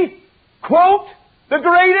be, quote, the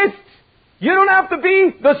greatest. You don't have to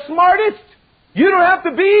be the smartest. You don't have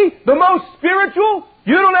to be the most spiritual.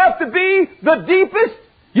 You don't have to be the deepest.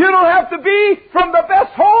 You don't have to be from the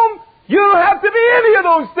best home. You don't have to be any of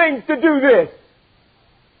those things to do this.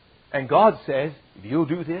 And God says, if you'll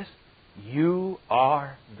do this, you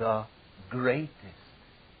are the greatest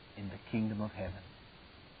in the kingdom of heaven.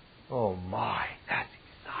 Oh my, that's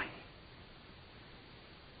exciting.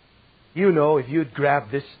 If you'd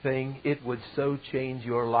grab this thing, it would so change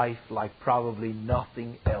your life like probably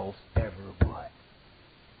nothing else ever would.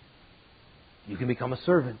 You can become a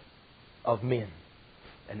servant of men.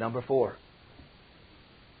 And number 4.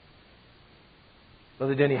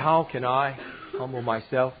 Brother Denny, how can I humble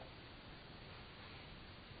myself?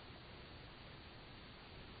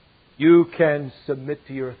 You can submit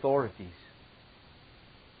to your authorities.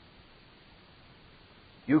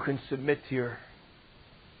 You can submit to your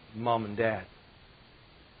mom and dad,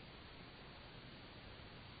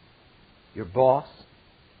 your boss,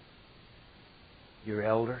 your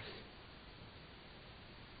elders.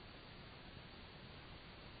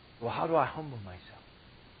 Well, how do I humble myself?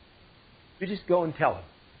 You just go and tell him.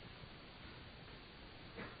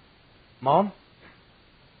 Mom,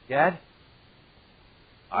 Dad,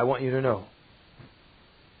 I want you to know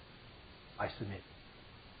I submit.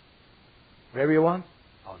 Whatever you want,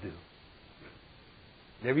 I'll do.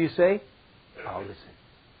 Whatever you say, I'll listen.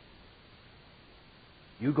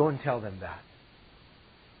 You go and tell them that.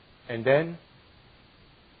 And then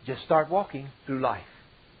just start walking through life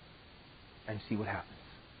and see what happens.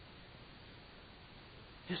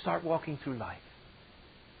 Just start walking through life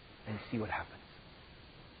and see what happens.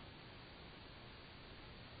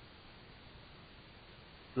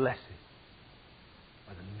 Blessed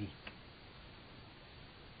are the meek.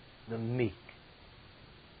 The meek.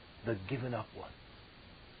 The given up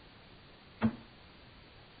ones.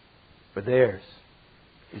 For theirs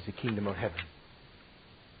is the kingdom of heaven.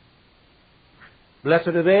 Blessed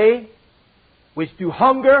are they which do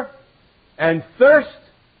hunger and thirst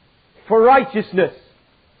for righteousness.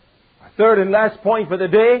 Our third and last point for the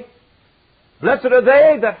day. Blessed are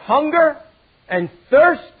they that hunger and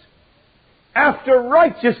thirst after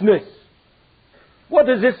righteousness. What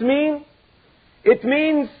does this mean? It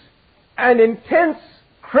means an intense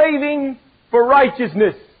craving for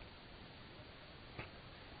righteousness.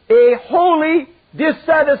 A holy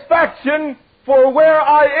dissatisfaction for where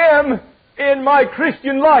I am in my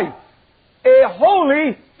Christian life. A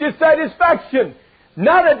holy dissatisfaction.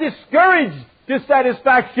 Not a discouraged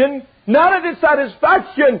dissatisfaction. Not a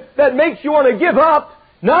dissatisfaction that makes you want to give up.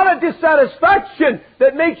 Not a dissatisfaction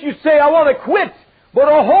that makes you say, I want to quit. But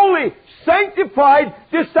a holy, sanctified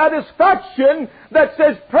dissatisfaction that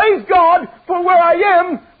says, praise God for where I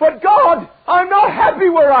am, but God, I'm not happy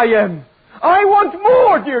where I am. I want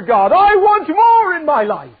more, dear God. I want more in my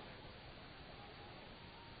life.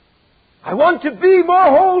 I want to be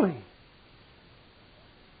more holy.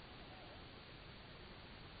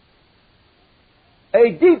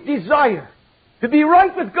 A deep desire to be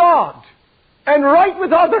right with God and right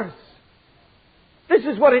with others. This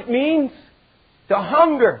is what it means to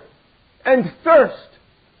hunger and thirst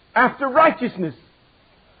after righteousness.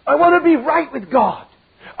 I want to be right with God.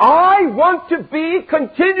 I want to be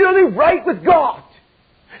continually right with God.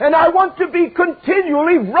 And I want to be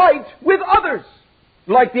continually right with others.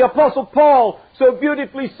 Like the Apostle Paul so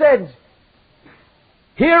beautifully said,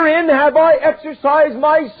 herein have I exercised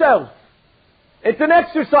myself. It's an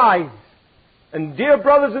exercise. And dear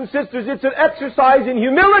brothers and sisters, it's an exercise in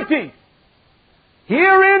humility.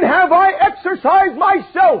 Herein have I exercised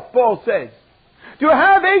myself, Paul says, to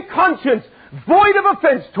have a conscience void of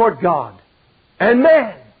offense toward God and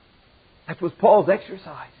man. That was Paul's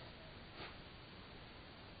exercise.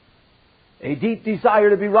 A deep desire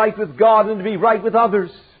to be right with God and to be right with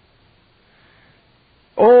others.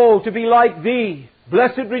 Oh, to be like Thee,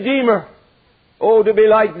 blessed Redeemer. Oh, to be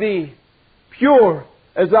like Thee, pure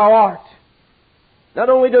as Thou art. Not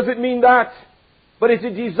only does it mean that, but it's a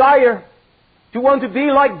desire to want to be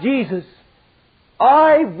like Jesus.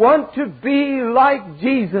 I want to be like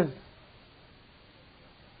Jesus.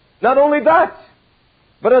 Not only that,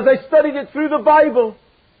 but as I studied it through the Bible,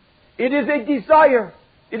 it is a desire.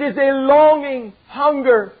 It is a longing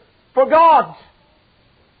hunger for God.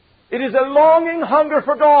 It is a longing hunger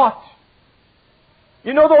for God.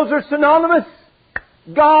 You know, those are synonymous.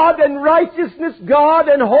 God and righteousness, God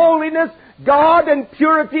and holiness, God and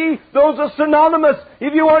purity, those are synonymous.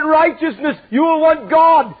 If you want righteousness, you will want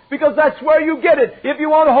God, because that's where you get it. If you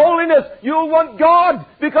want holiness, you will want God,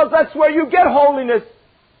 because that's where you get holiness.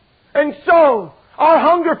 And so, our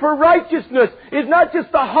hunger for righteousness is not just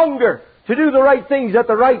a hunger to do the right things at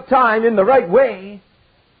the right time in the right way,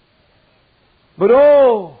 but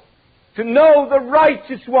to know the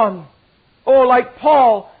righteous one. Oh, like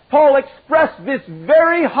Paul expressed this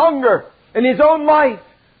very hunger in his own life.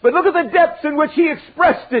 But look at the depths in which he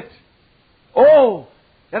expressed it. Oh,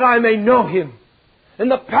 that I may know Him, and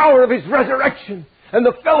the power of His resurrection, and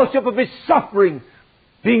the fellowship of His suffering,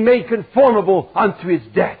 being made conformable unto His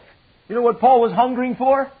death. You know what Paul was hungering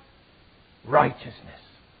for? Righteousness.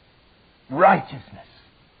 Righteousness.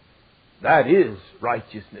 That is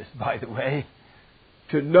righteousness, by the way.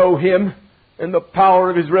 To know Him and the power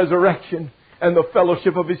of His resurrection and the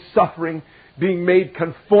fellowship of His suffering, being made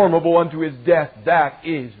conformable unto His death. That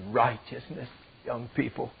is righteousness, young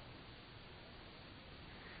people.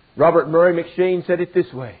 Robert Murray McCheyne said it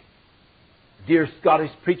this way. A dear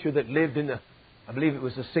Scottish preacher that lived in I believe it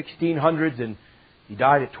was the 1600s, and he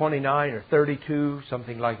died at 29 or 32,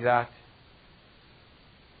 something like that.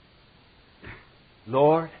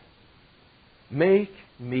 Lord, make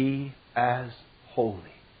me as holy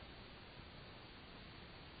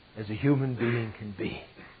as a human being can be.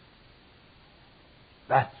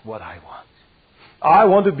 That's what I want. I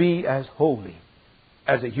want to be as holy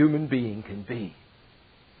as a human being can be.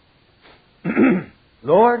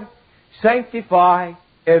 Lord, sanctify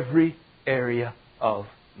every area of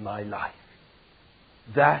my life.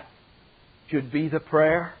 That should be the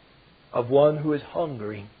prayer of one who is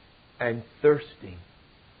hungering and thirsting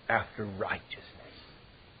after righteousness.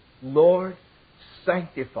 Lord,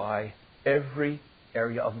 sanctify every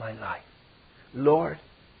area of my life. Lord,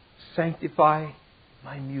 sanctify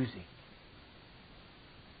my music.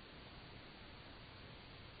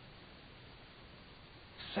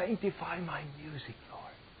 Sanctify my music,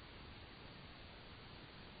 Lord.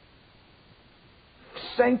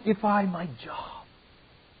 Sanctify my job.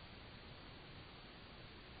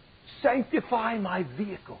 Sanctify my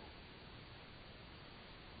vehicle.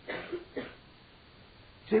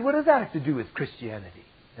 See, what does that have to do with Christianity?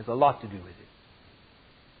 It has a lot to do with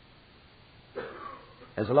it.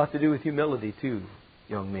 Has a lot to do with humility too,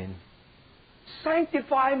 young men.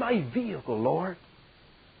 Sanctify my vehicle, Lord.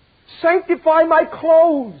 Sanctify my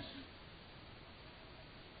clothes.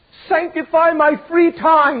 Sanctify my free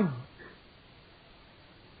time.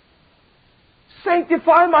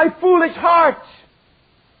 Sanctify my foolish heart.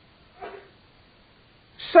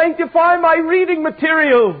 Sanctify my reading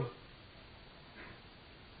material.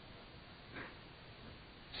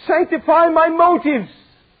 Sanctify my motives.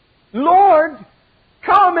 Lord,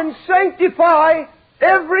 come and sanctify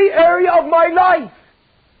every area of my life.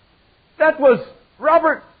 That was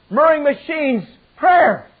Robert Murray Machine's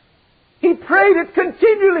prayer. He prayed it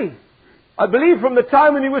continually. I believe from the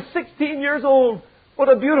time when he was 16 years old. What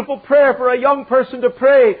a beautiful prayer for a young person to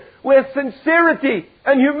pray with sincerity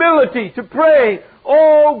and humility. To pray,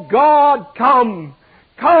 oh God, come.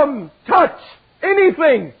 Come, touch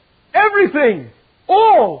anything, everything,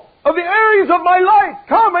 all of the areas of my life.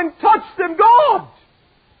 Come and touch them, God.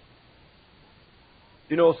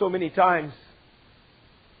 You know, so many times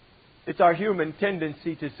it's our human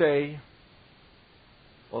tendency to say,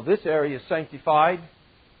 well, this area is sanctified,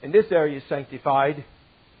 and this area is sanctified,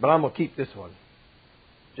 but I'm going to keep this one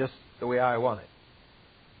just the way I want it.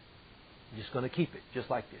 I'm just going to keep it just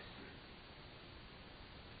like this.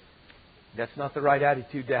 That's not the right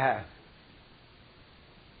attitude to have.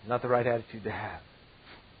 Not the right attitude to have.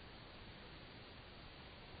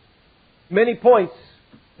 Many points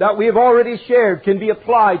that we have already shared can be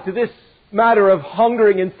applied to this matter of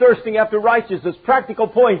hungering and thirsting after righteousness, practical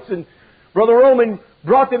points. And Brother Roman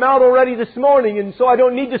brought them out already this morning, and so I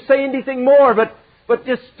don't need to say anything more, but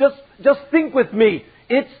just think with me.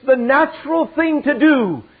 It's the natural thing to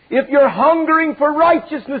do. If you're hungering for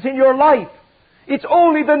righteousness in your life, it's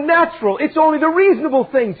only the natural, it's only the reasonable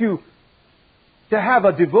thing to have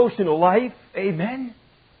a devotional life. Amen?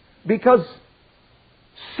 Because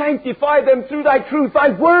sanctify them through Thy truth. Thy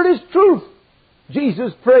word is truth.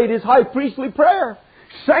 Jesus prayed His high priestly prayer.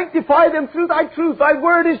 Sanctify them through Thy truth. Thy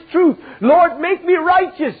word is truth. Lord, make me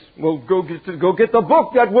righteous. Well, go get the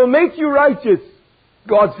book that will make you righteous.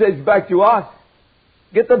 God says back to us,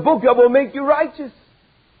 get the book that will make you righteous.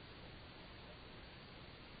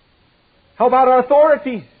 How about our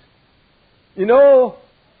authorities? You know,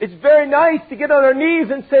 it's very nice to get on our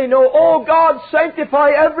knees and say, no, oh God, sanctify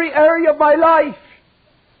every area of my life.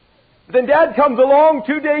 Then Dad comes along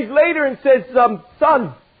 2 days later and says,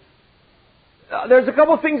 son, there's a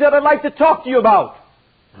couple of things that I'd like to talk to you about.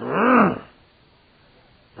 Oh,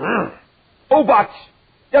 but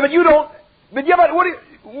what do you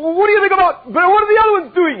think about, but what are the other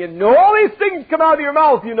ones doing? And all these things come out of your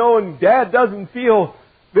mouth, you know, and Dad doesn't feel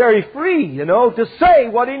very free, you know, to say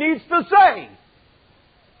what he needs to say.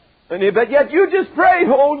 But yet you just prayed,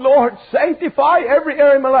 oh Lord, sanctify every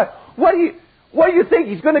area of my life. What do you think?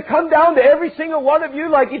 He's going to come down to every single one of you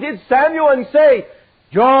like He did Samuel and say,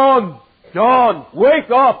 John, wake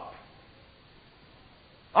up.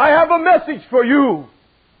 I have a message for you.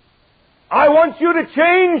 I want you to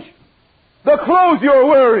change the clothes you're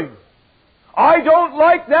wearing. I don't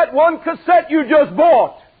like that one cassette you just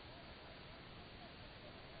bought.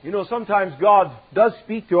 You know, sometimes God does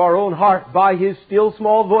speak to our own heart by His still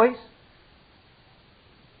small voice.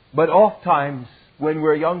 But oftentimes, when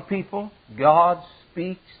we're young people, God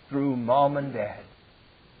speaks through Mom and Dad.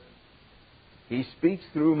 He speaks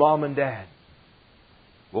through Mom and Dad.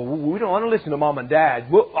 Well, we don't want to listen to Mom and Dad.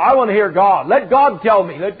 I want to hear God. Let God tell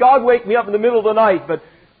me. Let God wake me up in the middle of the night. But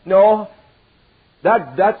no,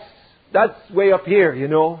 that's way up here, you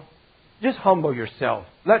know. Just humble yourself.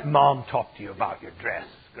 Let Mom talk to you about your dress,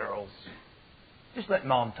 girls. Just let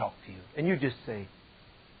Mom talk to you. And you just say,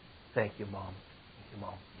 thank you, Mom. Thank you,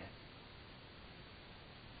 Mom. Yes.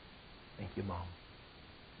 Thank you, Mom.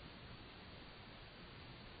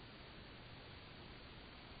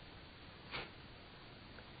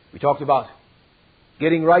 talked about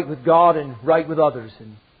getting right with God and right with others.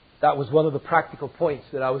 And that was one of the practical points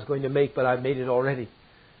that I was going to make, but I've made it already.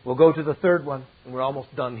 We'll go to the third one, and we're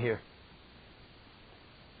almost done here.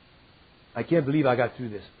 I can't believe I got through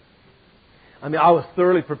this. I mean, I was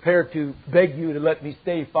thoroughly prepared to beg you to let me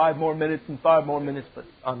stay 5 more minutes and 5 more minutes, but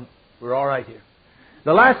we're all right here.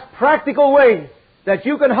 The last practical way that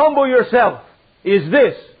you can humble yourself is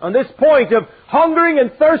this. On this point of hungering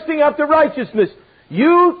and thirsting after righteousness,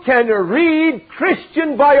 you can read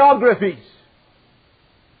Christian biographies.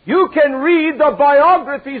 You can read the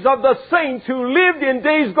biographies of the saints who lived in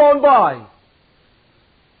days gone by.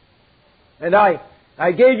 And I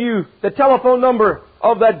gave you the telephone number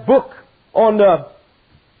of that book on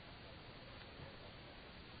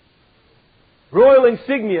Royal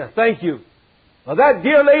Insignia. Thank you. Now that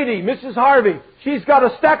dear lady, Mrs. Harvey, she's got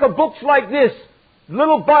a stack of books like this.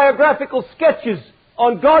 Little biographical sketches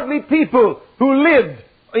on godly people who lived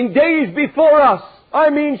in days before us. I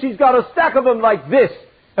mean, she's got a stack of them like this.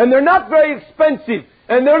 And they're not very expensive.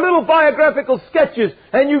 And they're little biographical sketches.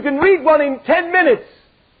 And you can read one in 10 minutes.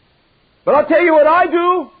 But I'll tell you what I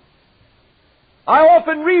do. I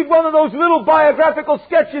often read one of those little biographical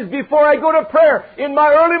sketches before I go to prayer in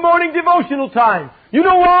my early morning devotional time. You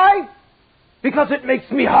know why? Because it makes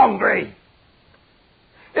me hungry.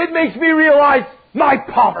 It makes me realize my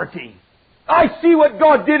poverty. I see what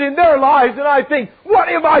God did in their lives and I think, what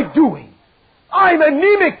am I doing? I'm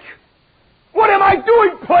anemic. What am I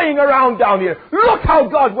doing playing around down here? Look how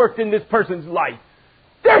God worked in this person's life.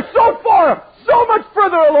 They're so far, so much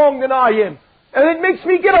further along than I am. And it makes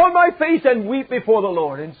me get on my face and weep before the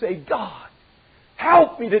Lord and say, God,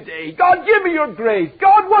 help me today. God, give me your grace.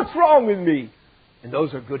 God, what's wrong with me? And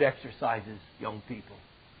those are good exercises, young people.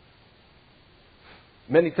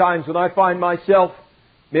 Many times when I find myself,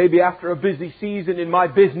 maybe after a busy season in my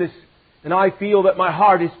business, and I feel that my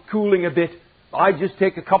heart is cooling a bit, I just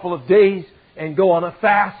take a couple of days and go on a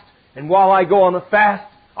fast. And while I go on a fast,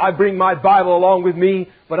 I bring my Bible along with me.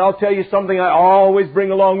 But I'll tell you something I always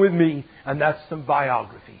bring along with me, and that's some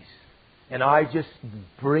biographies. And I just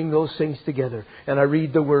bring those things together. And I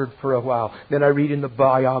read the Word for a while. Then I read in the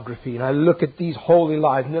biography. And I look at these holy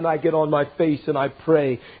lives. And then I get on my face and I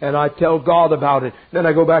pray. And I tell God about it. Then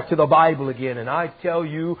I go back to the Bible again. And I tell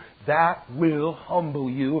you, that will humble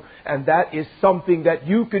you. And that is something that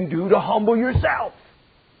you can do to humble yourself.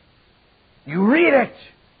 You read it.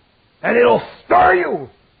 And it'll stir you.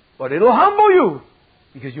 But it'll humble you.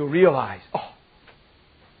 Because you'll realize, oh,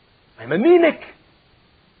 I'm anemic.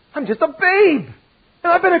 I'm just a babe.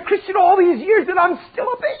 And I've been a Christian all these years and I'm still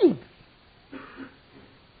a babe.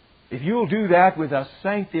 If you'll do that with a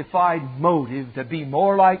sanctified motive to be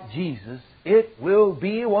more like Jesus, it will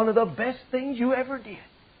be one of the best things you ever did.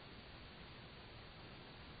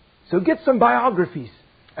 So get some biographies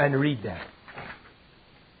and read them.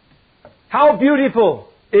 How beautiful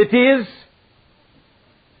it is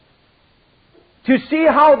to see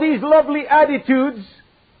how these lovely attitudes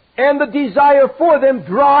and the desire for them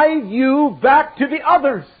drive you back to the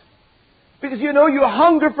others. Because you know, you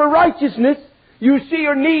hunger for righteousness. You see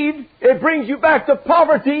your need. It brings you back to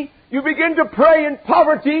poverty. You begin to pray in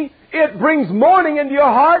poverty. It brings mourning into your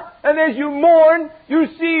heart. And as you mourn, you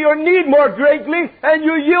see your need more greatly. And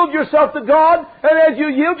you yield yourself to God. And as you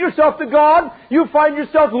yield yourself to God, you find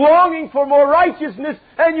yourself longing for more righteousness.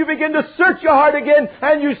 And you begin to search your heart again.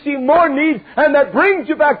 And you see more needs. And that brings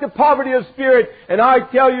you back to poverty of spirit. And I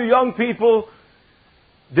tell you, young people,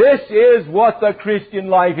 this is what the Christian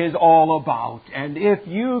life is all about. And if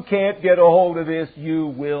you can't get a hold of this, you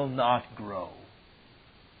will not grow.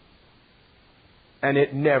 And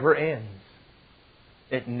it never ends.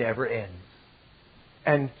 It never ends.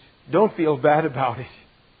 And don't feel bad about it.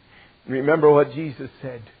 Remember what Jesus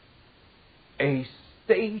said. A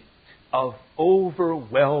state of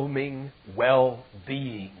overwhelming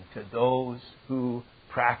well-being to those who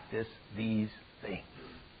practice these things.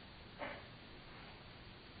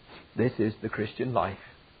 This is the Christian life.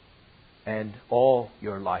 And all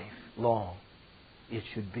your life long, it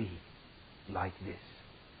should be like this.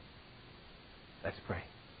 Let's pray.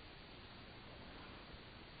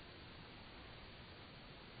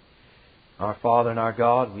 Our Father and our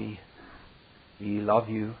God, we love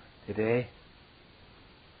you today.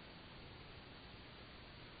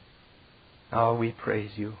 Oh, we praise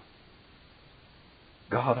you.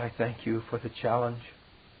 God, I thank you for the challenge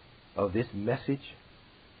of this message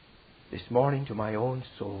this morning to my own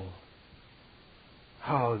soul.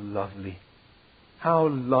 How lovely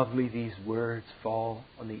these words fall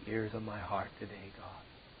on the ears of my heart today, God.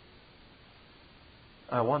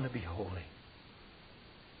 I want to be holy.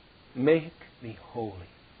 Make me holy,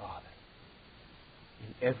 Father.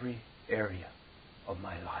 in every area of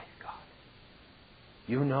my life, God.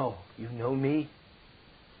 You know me.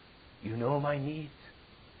 You know my needs.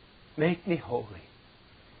 Make me holy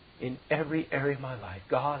in every area of my life.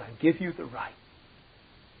 God, I give you the right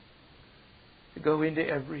to go into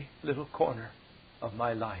every little corner of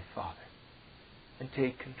my life, Father, and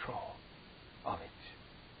take control of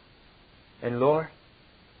it. And Lord,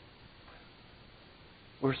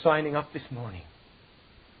 we're signing up this morning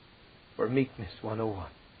for Meekness 101.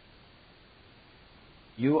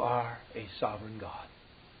 You are a sovereign God.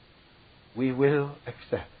 We will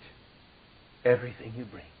accept everything you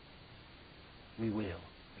bring. We will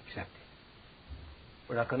accept it.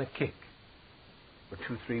 We're not going to kick for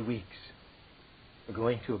 2-3 weeks. We're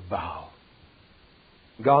going to bow.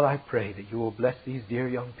 God, I pray that you will bless these dear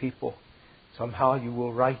young people. Somehow you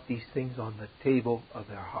will write these things on the table of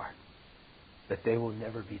their heart, that they will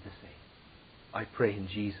never be the same. I pray in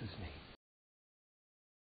Jesus' name.